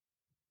was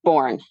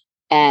born.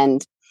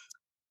 And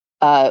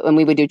when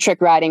we would do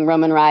trick riding,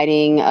 Roman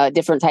riding,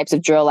 different types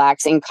of drill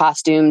acts in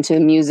costume to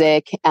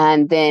music.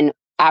 And then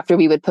after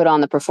we would put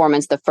on the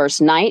performance the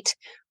first night,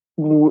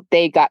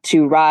 they got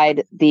to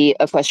ride the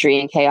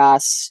Equestrian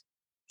Chaos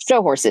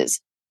show horses.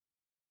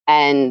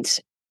 And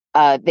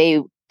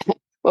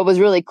what was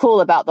really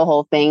cool about the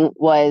whole thing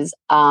was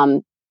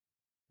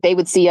they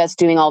would see us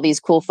doing all these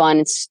cool,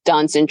 fun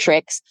stunts and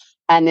tricks.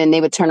 And then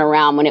they would turn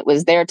around when it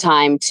was their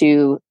time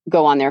to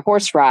go on their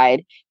horse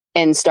ride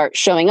and start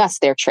showing us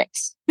their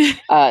tricks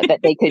that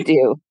they could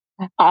do.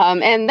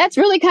 And that's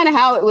really kind of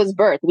how it was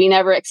birthed. We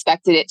never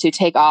expected it to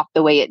take off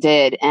the way it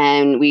did.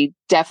 And we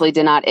definitely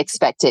did not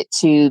expect it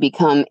to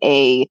become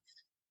a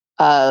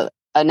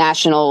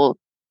national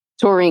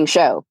touring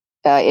show.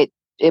 It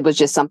was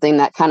just something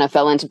that kind of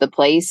fell into the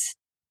place.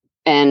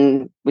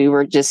 And we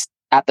were just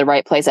at the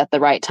right place at the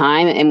right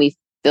time. And we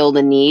filled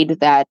a need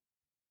that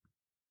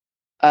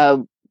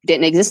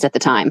didn't exist at the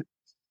time.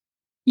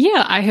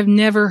 Yeah, I have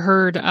never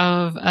heard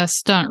of a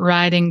stunt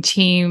riding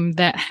team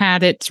that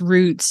had its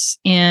roots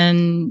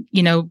in,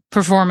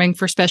 performing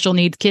for special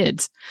needs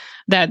kids.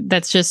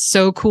 That's just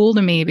so cool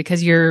to me,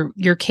 because you're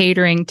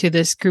catering to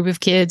this group of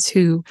kids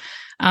who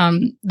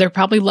they're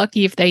probably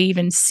lucky if they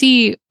even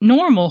see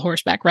normal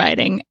horseback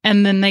riding,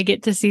 and then they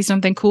get to see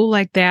something cool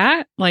like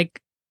that.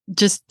 Like,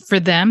 just for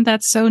them,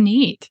 that's so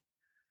neat.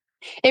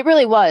 It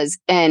really was,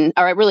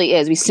 or it really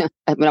is. We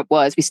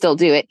still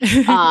do it.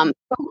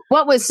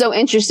 What was so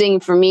interesting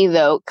for me,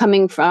 though,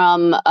 coming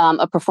from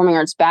a performing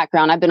arts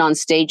background, I've been on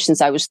stage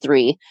since I was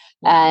 3,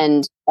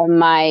 and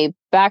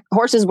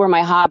horses were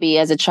my hobby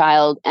as a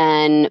child,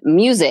 and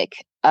music,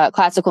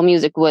 classical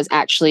music, was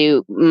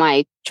actually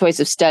my choice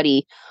of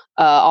study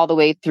all the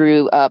way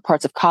through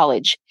parts of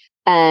college.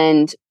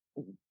 And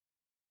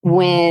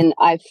when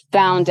I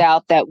found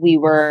out that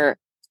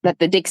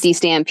the Dixie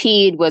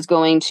Stampede was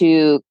going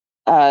to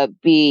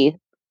be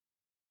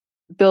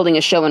building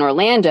a show in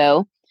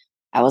Orlando,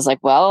 I was like,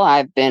 well,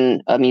 I've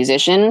been a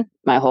musician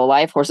my whole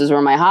life. Horses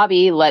were my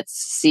hobby. Let's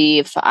see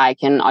if I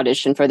can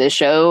audition for this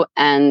show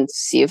and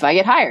see if I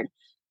get hired.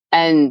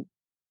 And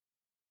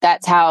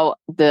that's how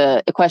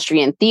the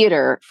equestrian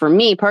theater, for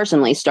me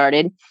personally,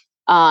 started.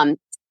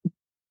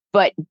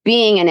 But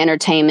being in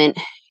entertainment,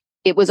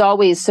 it was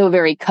always so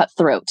very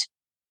cutthroat.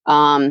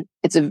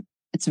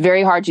 It's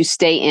very hard to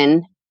stay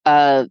in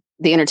the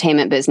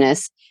entertainment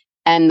business.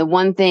 And the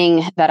one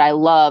thing that I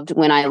loved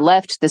when I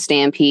left the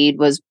Stampede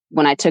was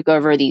when I took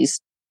over these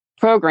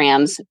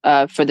programs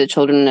for the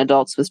children and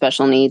adults with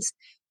special needs,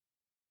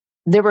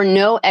 there were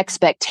no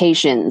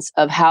expectations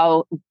of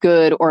how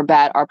good or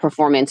bad our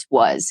performance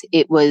was.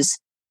 It was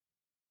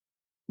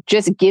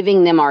just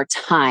giving them our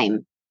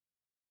time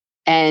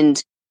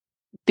and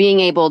being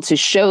able to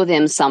show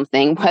them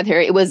something, whether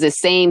it was the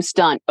same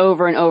stunt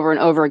over and over and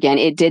over again.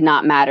 It did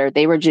not matter.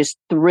 They were just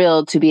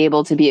thrilled to be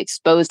able to be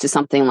exposed to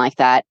something like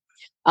that.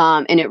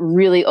 And it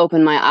really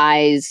opened my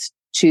eyes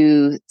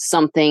to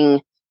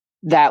something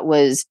that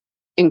was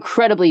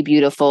incredibly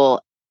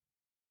beautiful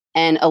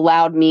and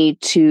allowed me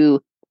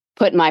to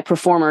put my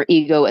performer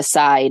ego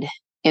aside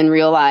and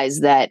realize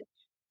that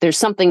there's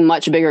something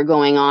much bigger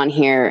going on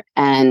here.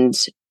 And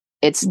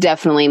it's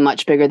definitely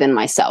much bigger than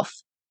myself.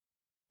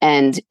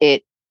 And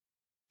it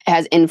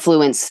has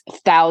influenced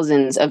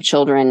thousands of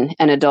children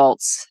and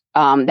adults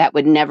that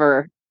would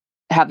never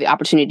have the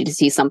opportunity to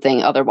see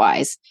something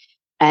otherwise.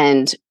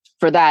 And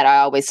for that, I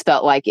always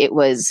felt like it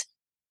was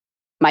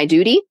my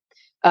duty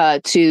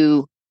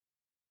to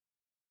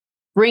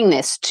bring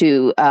this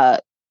to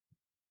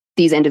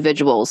these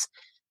individuals.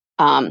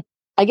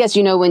 I guess,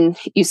 when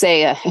you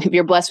say if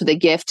you're blessed with a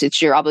gift,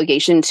 it's your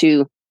obligation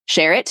to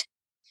share it.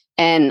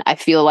 And I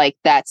feel like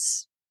that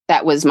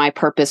was my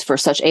purpose for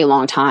such a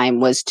long time,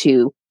 was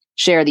to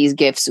share these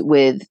gifts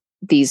with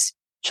these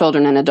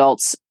children and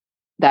adults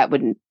that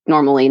would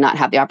normally not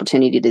have the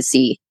opportunity to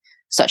see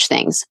such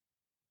things.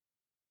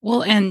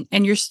 Well, and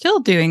you're still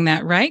doing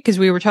that, right? Because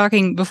we were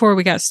talking before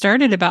we got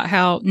started about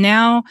how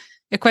now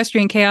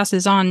Equestrian Chaos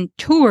is on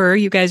tour.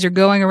 You guys are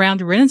going around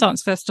to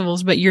Renaissance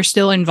festivals, but you're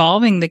still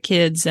involving the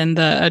kids and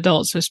the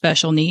adults with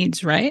special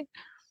needs, right?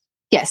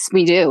 Yes,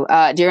 we do.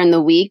 During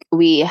the week,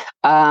 we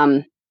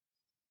have,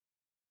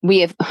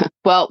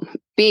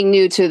 being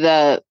new to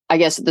the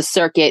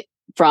circuit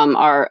from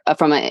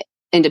an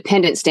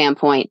independent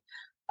standpoint,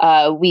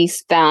 we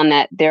found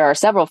that there are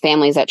several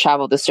families that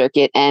travel the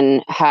circuit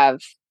and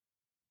have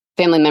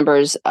family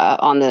members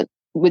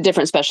with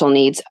different special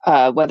needs,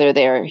 whether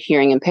they're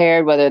hearing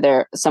impaired, whether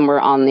they're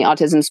somewhere on the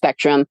autism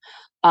spectrum.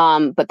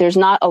 But there's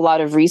not a lot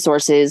of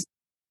resources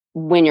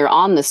when you're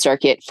on the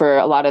circuit for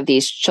a lot of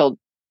these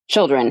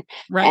children.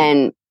 Right.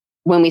 And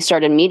when we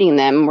started meeting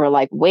them, we're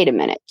like, wait a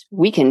minute,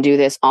 we can do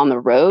this on the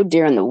road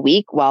during the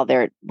week while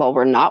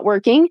we're not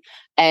working.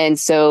 And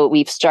so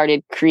we've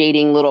started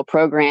creating little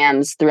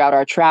programs throughout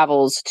our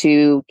travels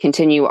to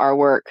continue our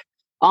work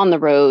on the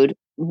road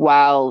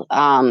while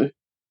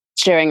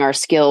sharing our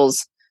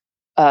skills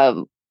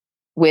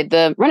with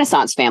the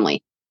Renaissance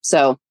family.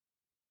 So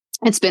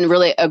it's been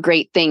really a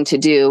great thing to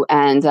do,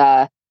 and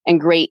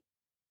great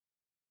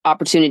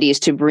opportunities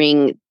to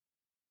bring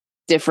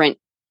different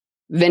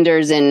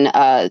vendors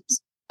and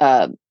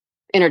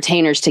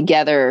entertainers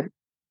together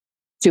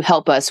to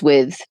help us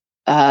with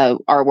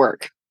our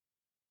work.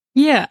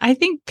 Yeah, I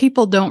think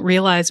people don't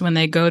realize when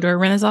they go to a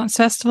Renaissance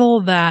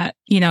festival that,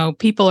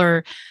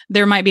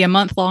 there might be a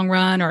month-long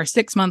run or a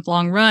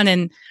 6-month-long run,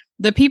 and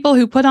the people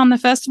who put on the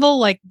festival,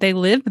 like, they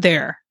live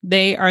there.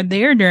 They are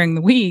there during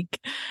the week.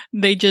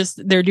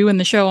 They're doing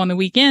the show on the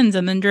weekends,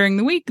 and then during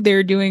the week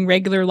they're doing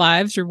regular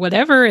lives or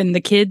whatever, and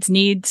the kids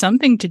need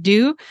something to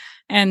do,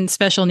 and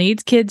special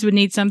needs kids would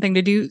need something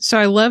to do. So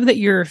I love that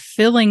you're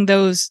filling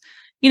those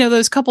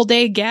couple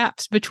day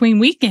gaps between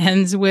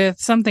weekends with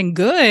something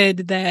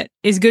good that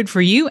is good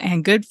for you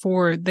and good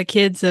for the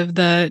kids of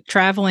the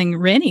traveling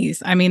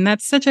Rennies. I mean,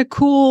 that's such a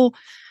cool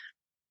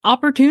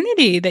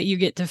opportunity that you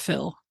get to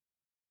fill.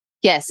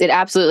 Yes, it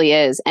absolutely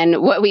is.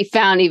 And what we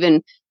found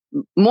even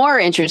more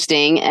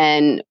interesting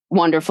and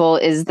wonderful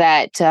is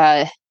that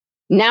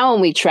now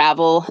when we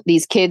travel,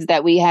 these kids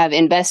that we have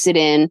invested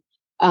in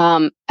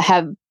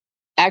have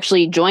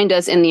actually joined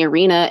us in the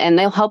arena, and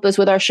they'll help us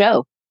with our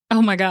show.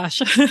 Oh my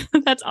gosh,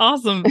 that's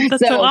awesome.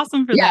 That's so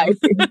awesome for them.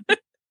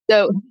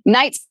 So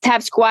knights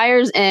have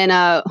squires, and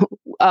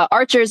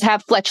archers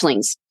have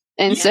fletchlings.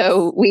 And yes.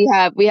 So we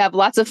have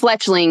lots of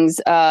fletchlings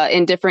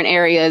in different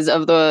areas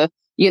of the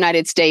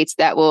United States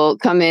that will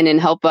come in and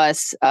help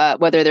us,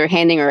 whether they're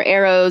handing our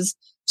arrows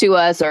to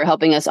us or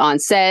helping us on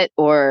set,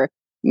 or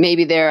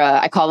maybe they're,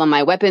 I call them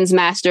my weapons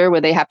master, where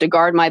they have to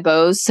guard my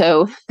bows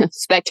so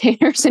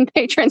spectators and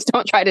patrons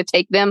don't try to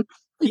take them.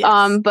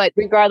 Yes. But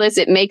regardless,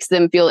 it makes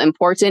them feel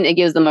important. It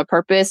gives them a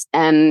purpose,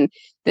 and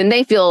then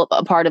they feel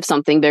a part of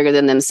something bigger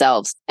than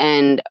themselves.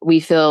 And we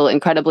feel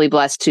incredibly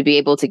blessed to be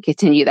able to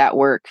continue that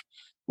work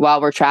while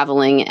we're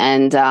traveling,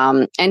 and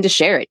to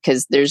share it,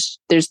 because there's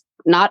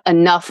not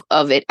enough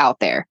of it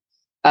out there,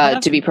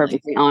 to be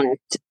perfectly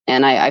honest.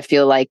 And I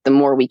feel like the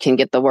more we can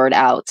get the word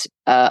out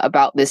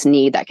about this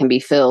need that can be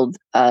filled,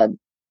 the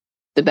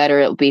better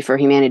it will be for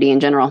humanity in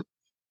general.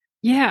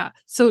 Yeah.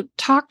 So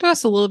talk to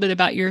us a little bit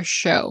about your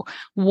show.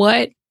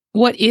 What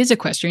is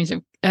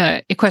Equestrian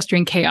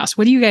Chaos?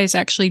 What do you guys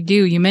actually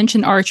do? You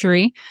mentioned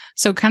archery.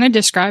 So kind of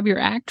describe your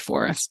act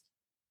for us.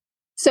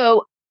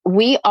 So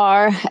we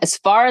are, as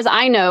far as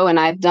I know, and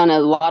I've done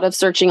a lot of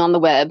searching on the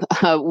web,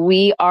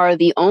 we are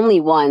the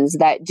only ones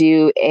that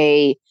do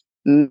a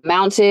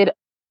mounted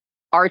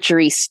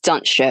archery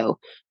stunt show,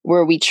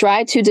 where we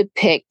try to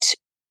depict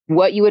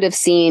what you would have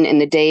seen in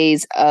the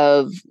days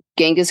of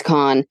Genghis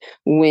Khan,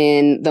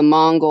 when the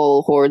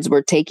Mongol hordes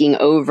were taking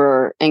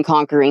over and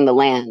conquering the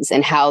lands,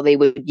 and how they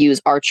would use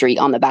archery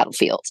on the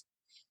battlefield.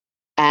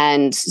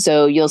 And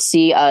so you'll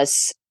see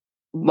us,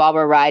 while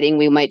we're riding,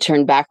 we might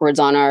turn backwards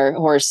on our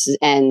horse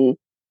and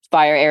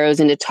fire arrows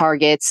into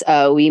targets.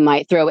 We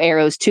might throw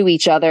arrows to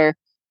each other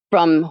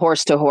from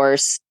horse to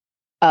horse.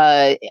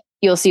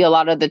 You'll see a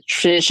lot of the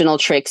traditional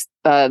tricks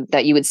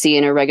that you would see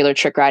in a regular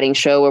trick riding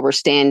show, where we're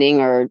standing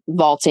or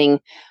vaulting,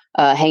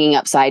 hanging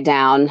upside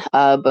down.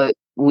 But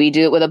we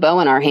do it with a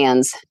bow in our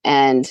hands,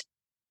 and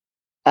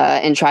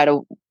try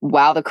to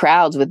wow the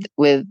crowds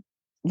with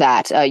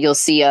that. You'll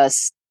see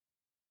us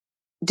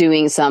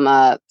doing some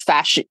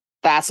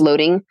fast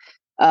loading,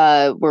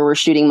 where we're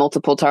shooting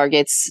multiple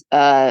targets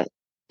in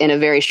a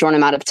very short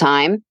amount of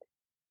time.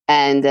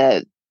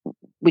 And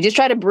we just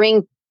try to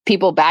bring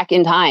people back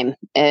in time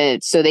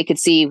so they could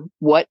see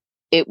what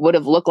it would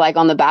have looked like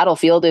on the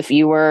battlefield if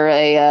you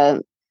were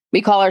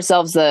we call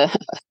ourselves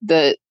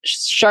the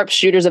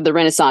sharpshooters of the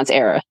Renaissance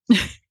era.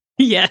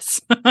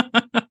 Yes.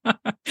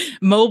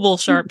 Mobile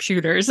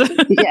sharpshooters.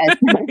 Yes.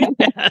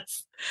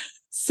 Yes.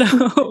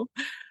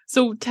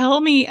 So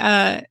tell me,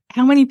 how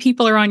many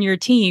people are on your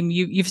team?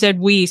 You've said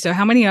we, so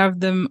how many of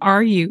them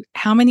are you?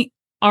 How many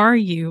are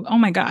you? Oh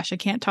my gosh, I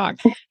can't talk.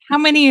 How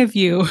many of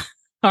you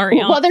are in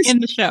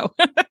the show?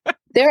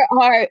 There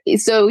are,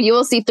 so you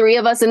will see 3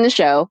 of us in the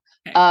show.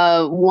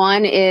 Okay.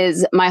 One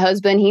is my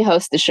husband. He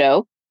hosts the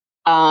show.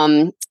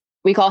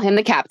 We call him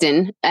the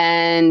captain,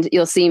 and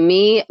you'll see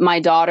me, my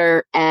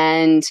daughter,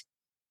 and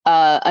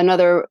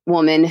another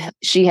woman.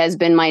 She has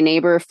been my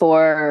neighbor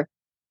for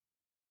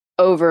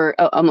over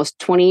almost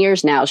 20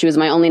 years now. She was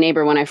my only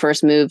neighbor when I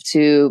first moved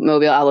to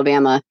Mobile,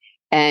 Alabama,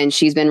 and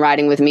she's been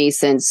riding with me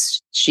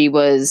since she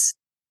was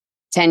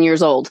 10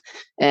 years old,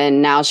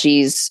 and now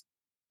she's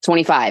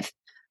 25.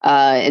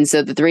 And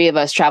so the 3 of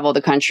us travel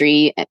the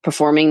country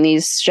performing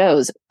these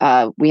shows.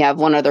 We have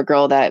one other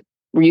girl that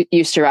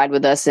used to ride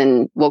with us,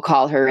 and we'll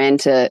call her in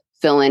to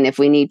fill in if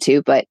we need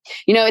to. But,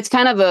 it's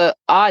kind of a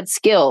odd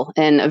skill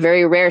and a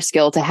very rare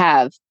skill to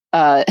have.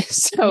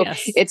 Yes.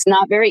 It's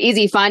not very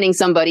easy finding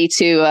somebody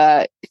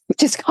to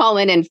just call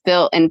in and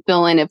fill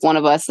in if one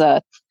of us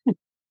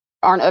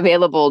aren't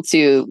available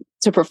to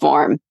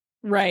perform.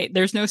 Right.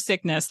 There's no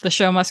sickness. The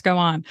show must go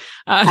on.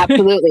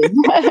 Absolutely.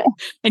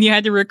 And you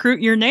had to recruit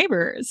your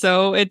neighbor.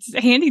 So it's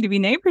handy to be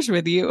neighbors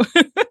with you.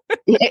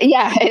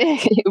 Yeah,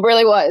 it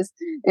really was.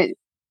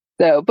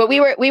 But we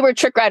were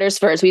trick riders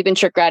first. We've been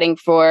trick riding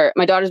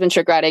my daughter's been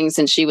trick riding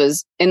since she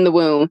was in the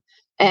womb.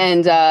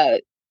 And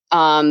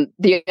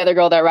the other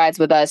girl that rides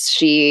with us,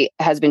 she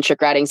has been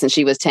trick riding since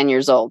she was 10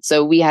 years old.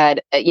 So we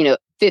had,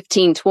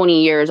 15,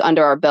 20 years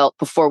under our belt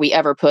before we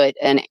ever put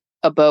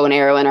a bow and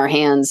arrow in our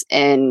hands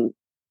and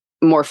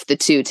morphed the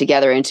 2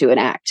 together into an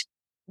act.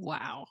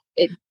 Wow.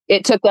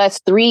 It took us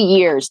 3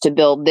 years to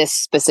build this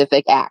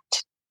specific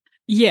act.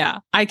 Yeah,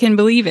 I can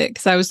believe it,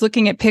 because I was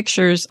looking at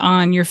pictures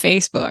on your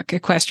Facebook,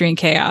 Equestrian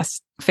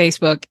Chaos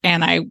Facebook,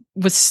 and I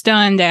was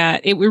stunned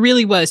at it.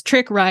 Really was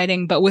trick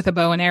riding, but with a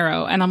bow and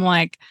arrow. And I'm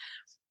like,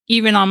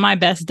 even on my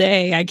best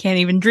day, I can't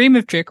even dream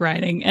of trick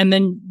riding, and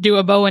then do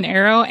a bow and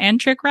arrow and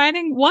trick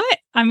riding. What?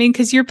 I mean,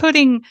 because you're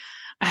putting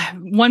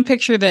one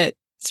picture that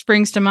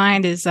springs to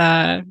mind is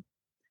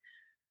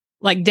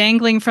like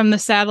dangling from the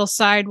saddle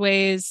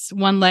sideways,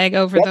 one leg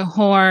over the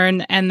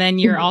horn, and then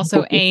you're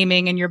also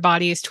aiming, and your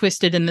body is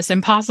twisted in this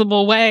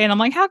impossible way. And I'm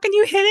like, how can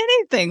you hit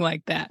anything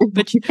like that?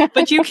 But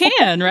you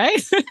can,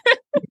 right?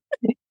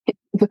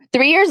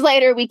 3 years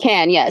later, we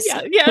can. Yes.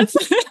 Yeah, yes.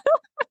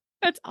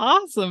 That's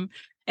awesome.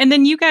 And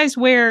then you guys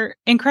wear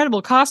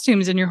incredible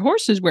costumes, and your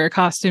horses wear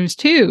costumes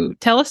too.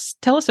 Tell us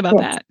about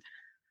that.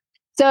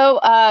 So,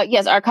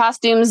 yes, our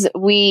costumes,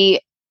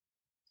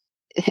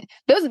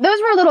 those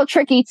were a little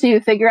tricky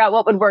to figure out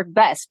what would work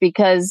best,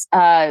 because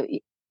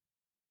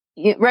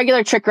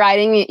regular trick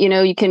riding,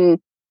 you can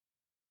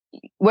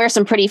wear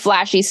some pretty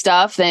flashy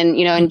stuff, and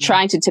and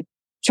trying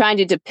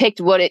to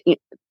depict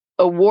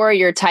a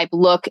warrior type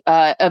look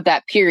of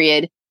that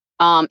period,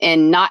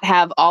 and not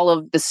have all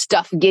of the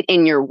stuff get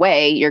in your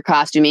way, your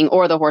costuming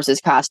or the horse's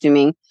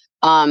costuming,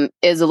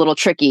 is a little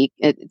tricky.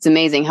 It's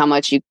amazing how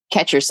much you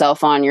catch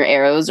yourself on your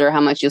arrows, or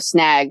how much you'll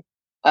snag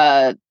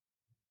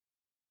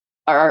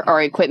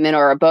our equipment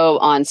or a bow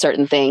on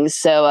certain things.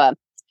 So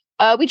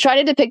we try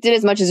to depict it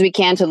as much as we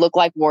can to look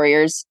like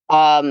warriors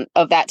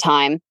of that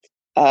time.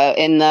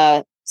 In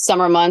the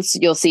summer months,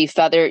 you'll see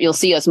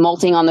us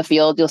molting on the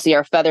field. You'll see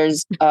our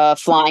feathers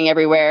flying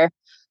everywhere.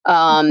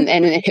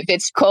 And if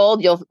it's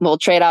cold, we'll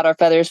trade out our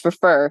feathers for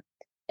fur.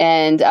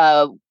 And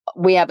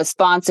we have a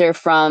sponsor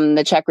from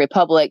the Czech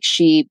Republic.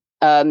 She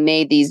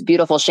made these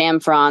beautiful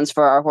chamfrons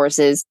for our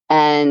horses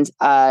and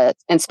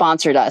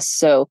sponsored us.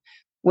 So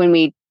when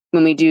we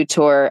do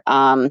tour,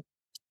 our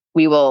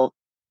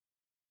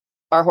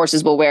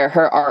horses will wear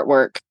her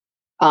artwork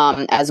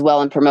as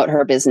well and promote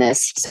her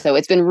business. So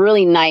it's been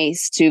really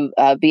nice to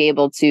be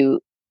able to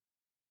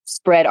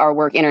spread our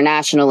work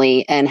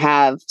internationally and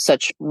have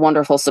such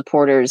wonderful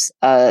supporters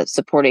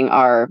supporting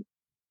our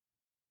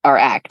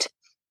act.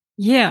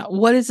 Yeah.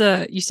 What is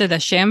you said a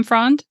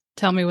chamfrond?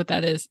 Tell me what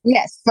that is.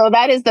 Yes. So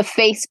that is the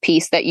face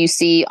piece that you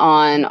see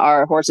on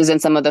our horses in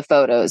some of the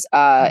photos.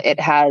 It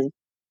has,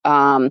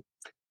 some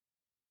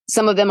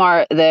of them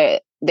are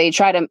she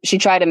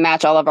tried to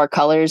match all of our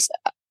colors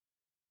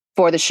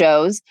for the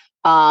shows.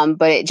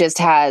 But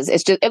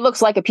it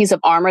looks like a piece of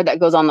armor that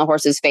goes on the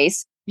horse's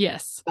face.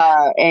 Yes.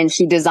 And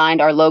she designed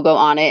our logo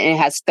on it, and it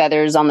has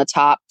feathers on the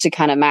top to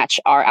kind of match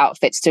our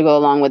outfits to go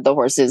along with the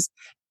horses.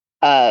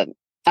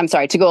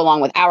 To go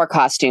along with our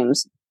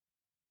costumes,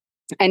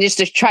 and just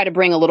to try to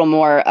bring a little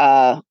more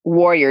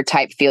warrior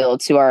type feel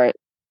to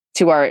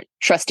our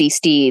trusty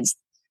steeds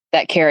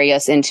that carry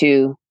us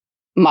into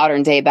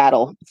modern day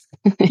battle.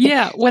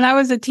 Yeah. When I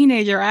was a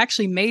teenager, I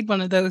actually made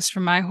one of those for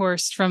my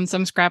horse from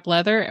some scrap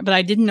leather, but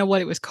I didn't know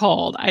what it was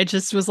called. I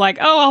just was like,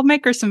 oh, I'll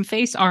make her some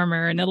face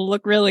armor and it'll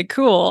look really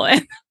cool.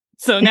 And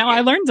so now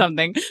I learned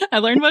something. I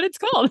learned what it's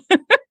called.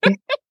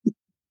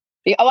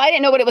 Oh, I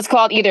didn't know what it was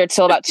called either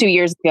until about 2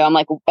 years ago. I'm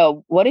like,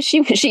 oh, what is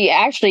she?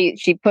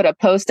 She put a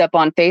post up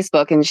on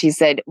Facebook and she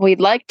said, I'd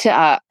like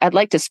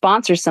to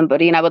sponsor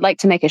somebody and I would like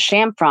to make a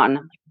chamfron. I'm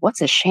like,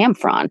 what's a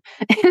chamfron?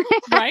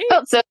 Right? I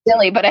felt so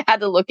silly, but I had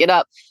to look it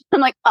up.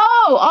 I'm like,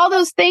 oh, all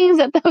those things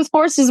that those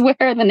horses wear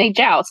when they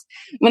joust,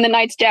 when the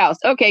knights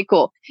joust. Okay,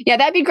 cool. Yeah,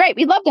 that'd be great.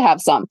 We'd love to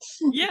have some.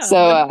 Yeah.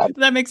 So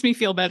that makes me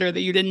feel better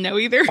that you didn't know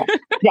either.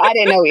 yeah, I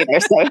didn't know either.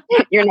 So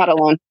you're not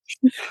alone.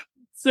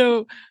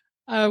 So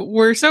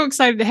we're so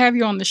excited to have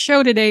you on the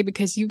show today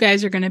because you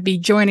guys are going to be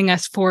joining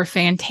us for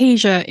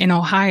Fantasia in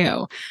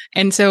Ohio.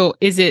 And so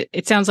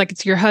it sounds like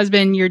it's your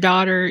husband, your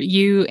daughter,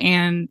 you,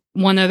 and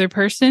one other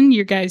person.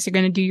 You guys are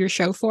going to do your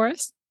show for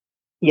us?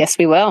 Yes,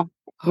 we will.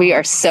 We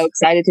are so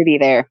excited to be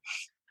there.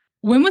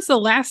 When was the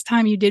last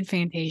time you did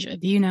Fantasia?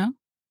 Do you know?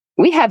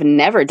 We have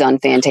never done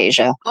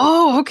Fantasia.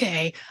 Oh,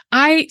 okay.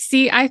 I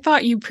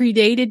thought you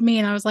predated me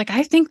and I was like,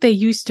 I think they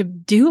used to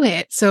do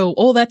it. So,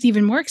 that's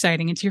even more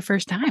exciting. It's your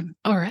first time.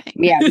 All right.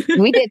 Yeah.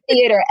 We did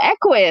Theater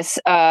Equus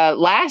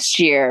last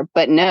year,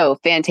 but no,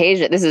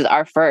 Fantasia, this is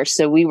our first.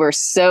 So we were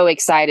so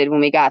excited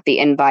when we got the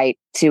invite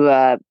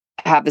to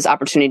have this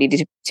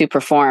opportunity to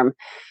perform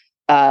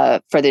for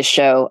this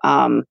show.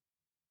 To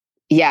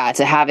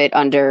have it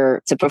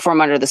to perform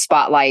under the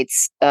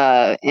spotlights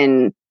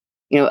in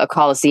a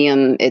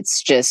Coliseum,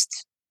 it's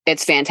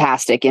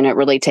fantastic. And it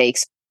really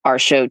takes our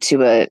show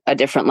to a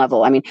different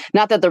level. I mean,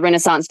 not that the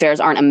Renaissance fairs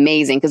aren't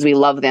amazing because we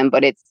love them,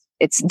 but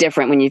it's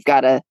different when you've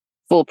got a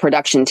full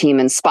production team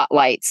and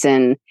spotlights,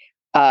 and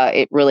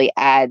it really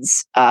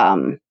adds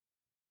a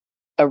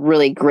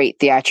really great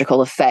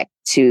theatrical effect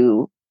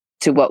to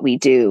what we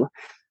do.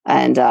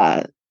 And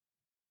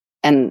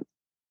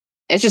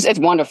it's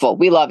wonderful.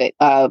 We love it.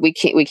 We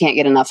can't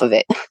get enough of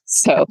it.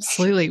 So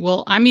absolutely.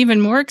 Well, I'm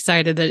even more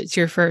excited that it's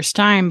your first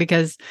time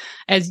because,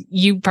 as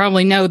you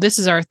probably know, this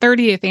is our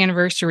 30th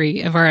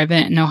anniversary of our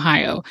event in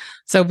Ohio.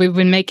 So we've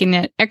been making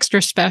it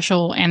extra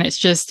special, and it's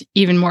just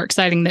even more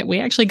exciting that we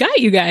actually got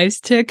you guys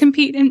to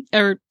compete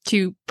or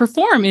to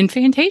perform in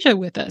Fantasia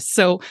with us.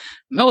 So,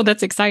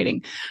 that's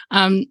exciting.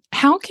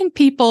 How can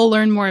people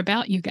learn more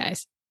about you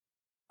guys?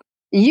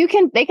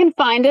 They can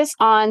find us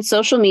on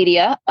social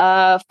media,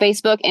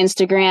 Facebook,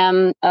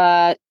 Instagram,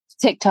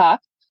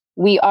 TikTok.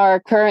 We are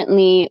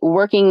currently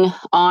working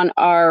on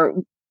our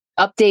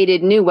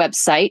updated new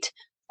website.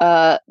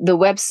 The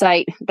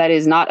website that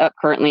is not up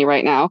currently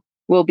right now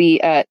will be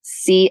at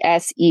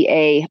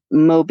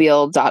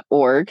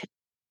cseamobile.org.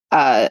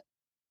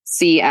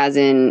 C as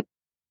in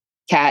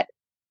cat,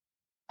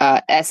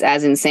 S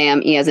as in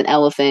Sam, E as in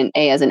elephant,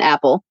 A as in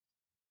apple.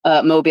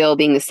 Mobile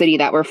being the city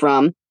that we're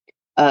from.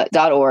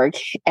 .org,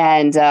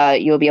 and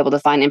you'll be able to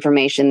find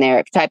information there.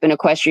 If you type in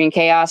Equestrian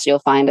Chaos, you'll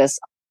find us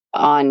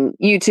on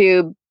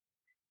YouTube,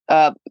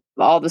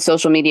 all the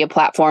social media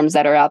platforms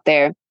that are out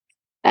there.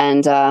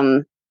 And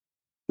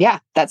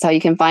that's how you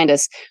can find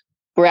us.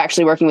 We're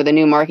actually working with a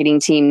new marketing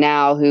team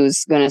now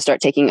who's going to start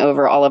taking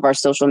over all of our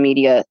social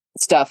media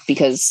stuff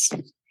because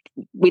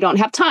we don't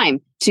have time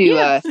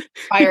to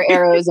fire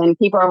arrows and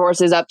keep our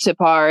horses up to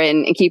par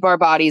and keep our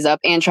bodies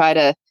up and try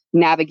to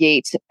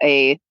navigate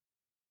a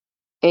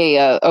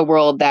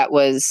world that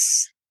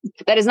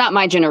is not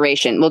my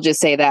generation. We'll just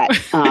say that.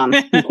 I'm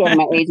showing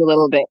my age a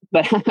little bit,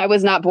 but I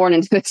was not born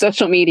into the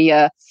social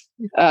media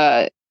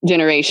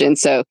generation,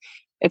 so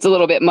it's a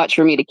little bit much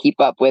for me to keep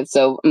up with.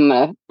 So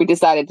we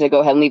decided to go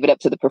ahead and leave it up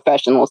to the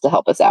professionals to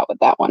help us out with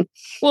that one.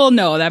 Well,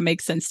 no, that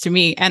makes sense to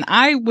me. And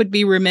I would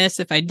be remiss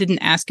if I didn't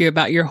ask you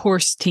about your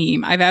horse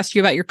team. I've asked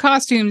you about your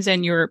costumes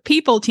and your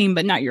people team,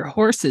 but not your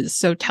horses.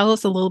 So tell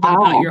us a little bit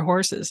about your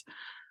horses.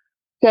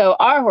 So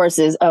our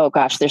horses, oh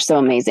gosh, they're so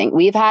amazing.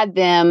 We've had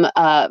them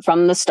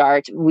from the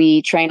start.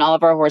 We train all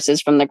of our horses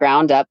from the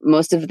ground up.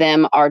 Most of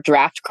them are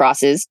draft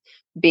crosses,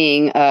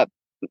 being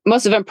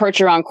most of them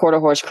Percheron quarter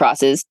horse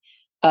crosses.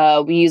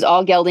 We use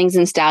all geldings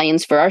and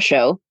stallions for our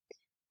show.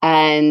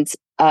 And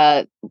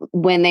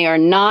when they are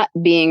not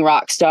being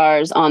rock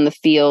stars on the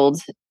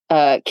field,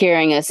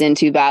 carrying us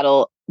into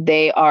battle,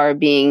 they are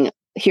being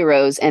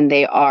heroes, and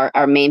they are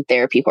our main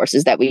therapy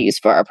horses that we use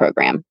for our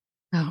program.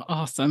 Oh,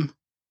 awesome.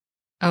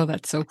 Oh,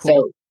 that's so cool.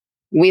 So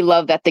we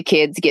love that the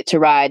kids get to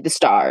ride the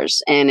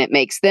stars, and it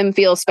makes them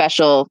feel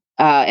special.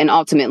 And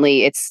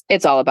ultimately,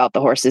 it's all about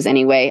the horses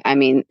anyway. I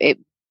mean,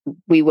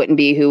 we wouldn't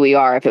be who we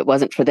are if it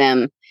wasn't for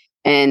them,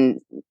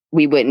 and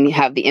we wouldn't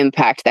have the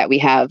impact that we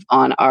have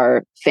on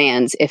our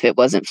fans if it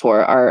wasn't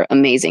for our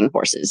amazing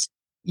horses.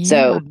 Yeah.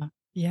 So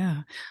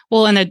yeah.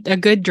 Well, and a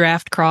good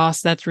draft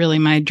cross, that's really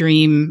my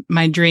dream.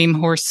 My dream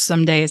horse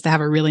someday is to have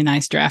a really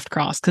nice draft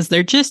cross because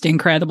they're just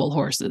incredible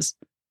horses.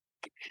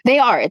 They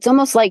are. It's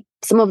almost like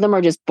some of them are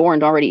just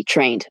born already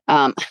trained.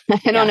 I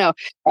don't know.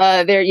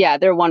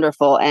 They're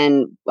wonderful.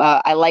 And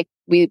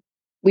we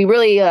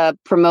really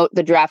promote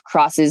the draft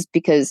crosses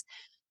because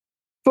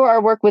for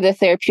our work with a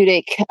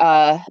therapeutic,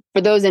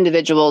 for those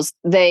individuals,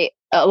 a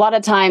lot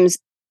of times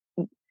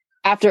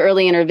after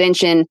early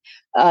intervention,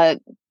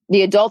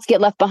 the adults get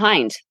left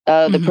behind.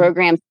 The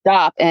programs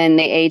stop and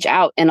they age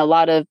out. And a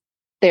lot of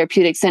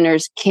therapeutic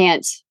centers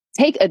can't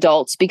take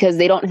adults because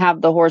they don't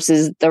have the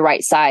horses the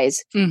right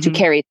size to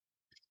carry.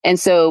 And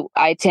so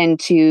I tend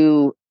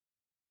to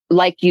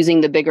like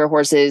using the bigger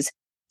horses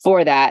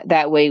for that.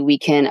 That way we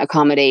can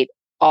accommodate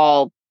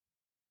all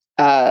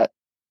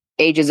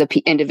ages of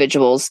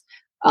individuals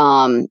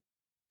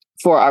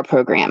for our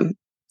program,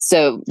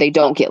 so they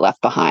don't get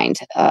left behind.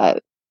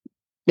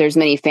 There's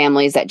many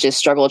families that just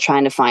struggle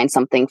trying to find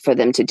something for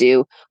them to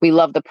do. We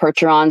love the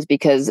Percherons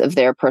because of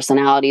their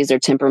personalities, their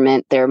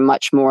temperament. They're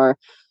much more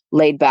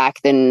laid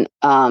back than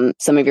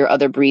some of your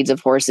other breeds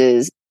of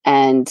horses,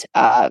 and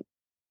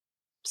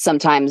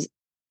sometimes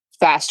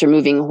faster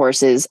moving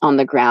horses on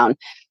the ground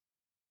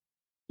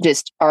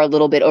just are a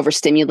little bit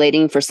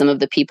overstimulating for some of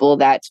the people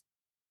that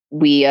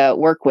we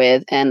work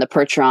with. And the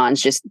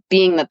Percherons, just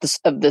being that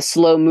of the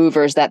slow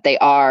movers that they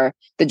are,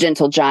 the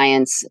gentle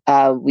giants,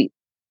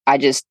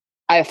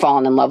 I have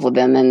fallen in love with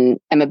them, and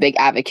I'm a big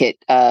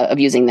advocate of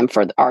using them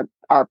for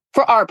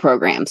our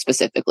program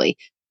specifically.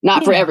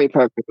 Not for every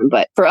program,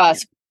 but for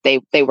us,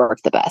 they work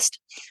the best.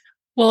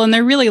 Well, and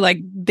they're really like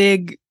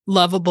big,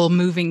 lovable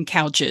moving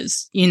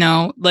couches.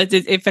 Like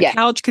if a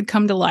couch could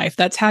come to life,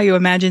 that's how you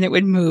imagine it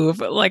would move,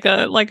 like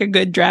a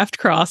good draft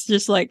cross,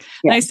 just like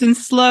nice and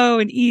slow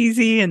and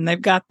easy. And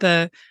they've got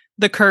the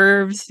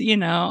curves,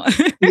 Yeah.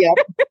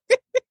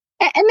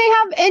 And they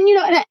have,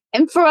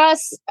 and for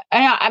us,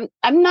 I'm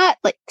not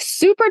like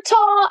super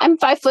tall. I'm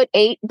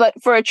 5'8", but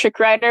for a trick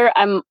rider,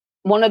 I'm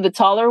one of the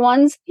taller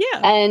ones. Yeah.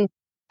 And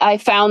I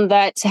found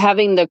that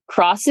having the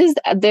crosses,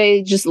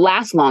 they just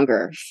last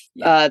longer.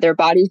 Yeah. Their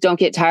bodies don't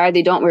get tired.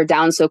 They don't wear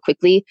down so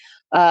quickly.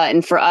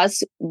 And for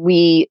us,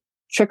 we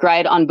trick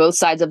ride on both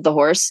sides of the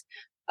horse.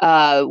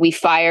 We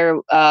fire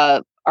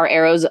our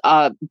arrows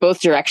both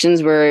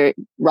directions. We're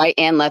right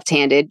and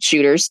left-handed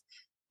shooters.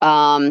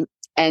 And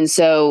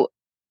so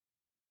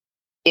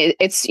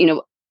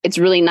it's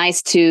really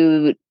nice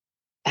to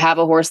have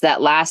a horse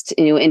that lasts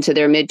into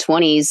their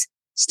mid-20s,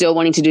 still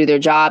wanting to do their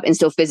job and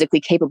still physically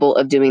capable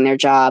of doing their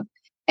job,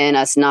 and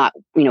us not,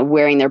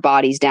 wearing their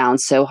bodies down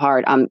so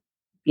hard.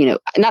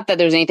 Not that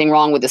there's anything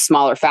wrong with the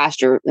smaller,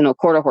 faster,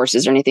 quarter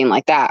horses or anything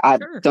like that.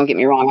 Sure. Don't get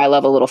me wrong. I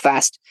love a little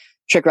fast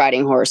trick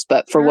riding horse,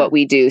 but for what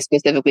we do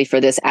specifically for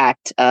this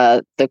act,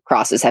 the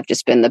crosses have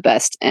just been the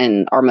best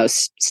and are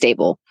most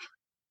stable.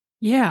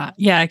 Yeah,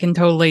 I can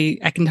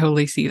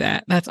totally see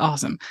that. That's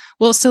awesome.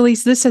 Well,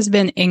 Celise, this has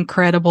been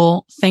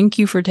incredible. Thank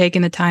you for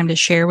taking the time to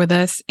share with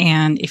us.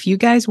 And if you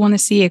guys want to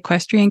see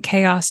equestrian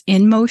chaos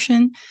in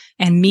motion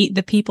and meet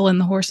the people and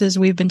the horses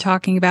we've been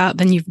talking about,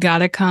 then you've got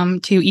to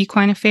come to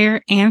Equine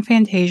Affaire and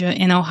Fantasia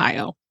in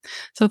Ohio.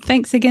 So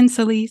thanks again,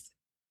 Celise.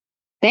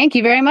 Thank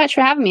you very much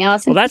for having me,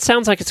 Allison. Well, that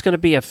sounds like it's going to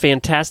be a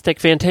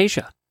fantastic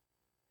Fantasia.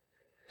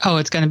 Oh,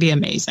 it's going to be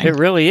amazing. It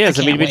really is.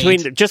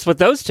 Between just with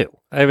those two,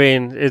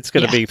 it's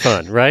going to be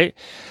fun, right?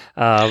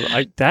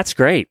 That's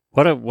great.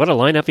 What a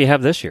lineup you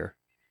have this year.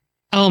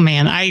 Oh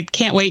man, I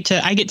can't wait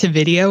I get to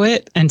video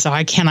it. And so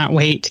I cannot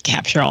wait to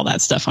capture all that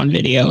stuff on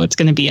video. It's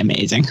going to be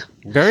amazing.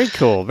 Very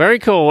cool. Very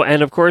cool.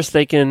 And of course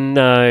they can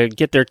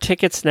get their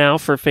tickets now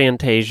for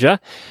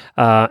Fantasia.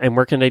 And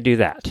where can they do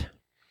that?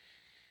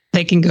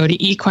 They can go to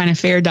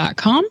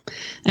equineaffaire.com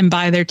and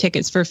buy their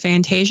tickets for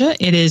Fantasia.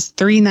 It is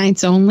 3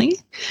 nights only.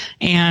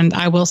 And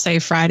I will say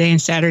Friday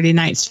and Saturday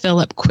nights fill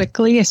up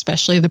quickly,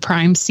 especially the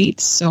prime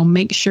seats. So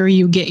make sure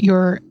you get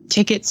your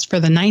tickets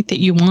for the night that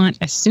you want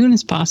as soon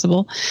as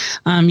possible.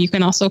 You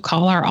can also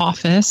call our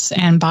office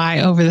and buy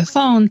over the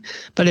phone,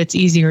 but it's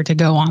easier to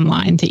go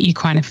online to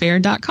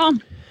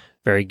equineaffaire.com.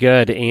 Very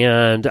good.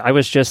 And I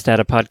was just at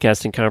a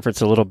podcasting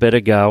conference a little bit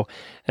ago.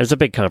 It was a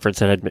big conference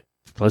that had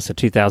close to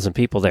 2,000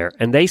 people there,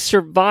 and they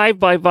survived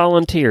by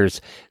volunteers.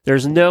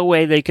 There's no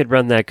way they could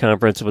run that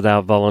conference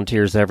without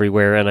volunteers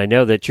everywhere, and I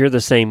know that you're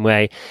the same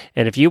way.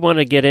 And if you want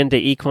to get into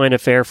Equine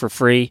Affaire for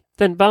free,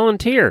 then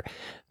volunteer.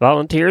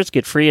 Volunteers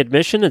get free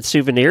admission and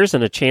souvenirs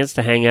and a chance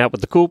to hang out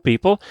with the cool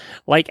people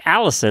like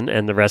Allison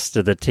and the rest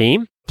of the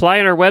team.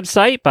 Apply on our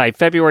website by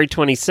February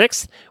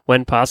 26th.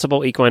 When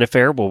possible, Equine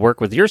Affaire will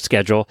work with your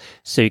schedule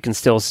so you can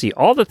still see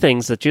all the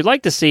things that you'd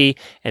like to see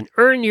and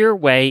earn your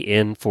way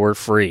in for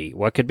free.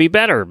 What could be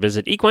better?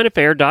 Visit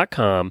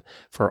equineaffaire.com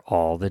for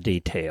all the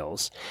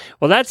details.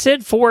 Well, that's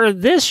it for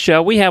this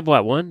show. We have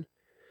one?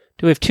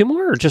 Do we have 2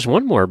 more or just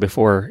 1 more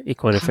before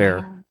Equine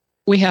Affaire?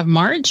 We have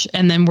March,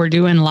 and then we're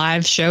doing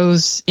live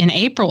shows in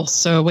April.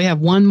 So we have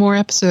 1 more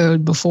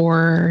episode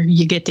before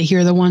you get to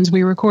hear the ones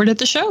we record at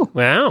the show.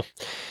 Wow.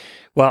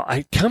 Well,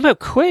 I come up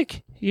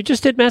quick. You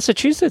just did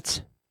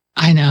Massachusetts.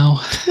 I know.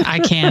 I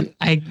can't.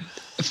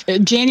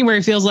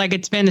 January feels like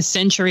it's been a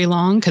century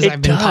long because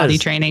I've been potty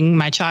training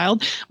my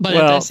child. But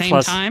at the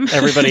same time,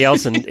 everybody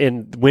else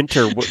in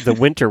winter, the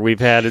winter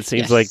we've had, it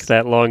seems like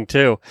that long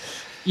too.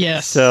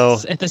 Yes. So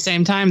at the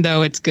same time,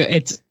 though, it's good.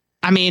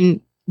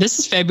 This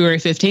is February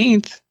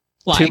 15th.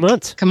 2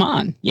 months. Come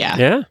on. Yeah.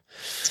 Yeah.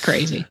 It's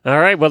crazy. All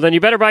right. Well, then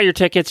you better buy your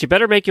tickets. You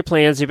better make your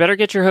plans. You better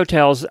get your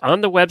hotels. On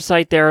the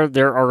website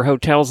there are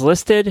hotels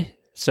listed,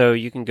 so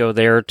you can go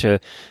there to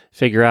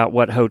figure out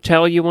what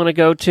hotel you want to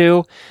go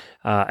to.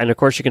 And of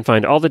course, you can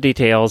find all the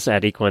details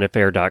at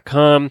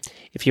equineaffair.com.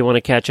 If you want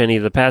to catch any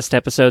of the past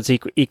episodes of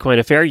Equine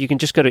Affair, you can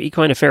just go to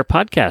Equine Affair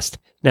Podcast,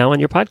 now on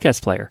your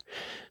podcast player.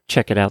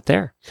 Check it out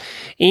there.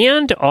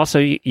 And also,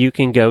 you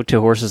can go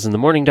to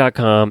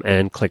horsesinthemorning.com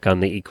and click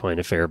on the Equine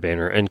Affair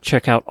banner and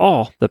check out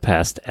all the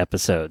past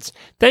episodes.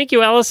 Thank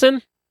you,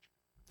 Allison.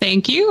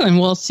 Thank you, and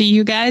we'll see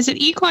you guys at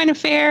Equine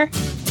Affair.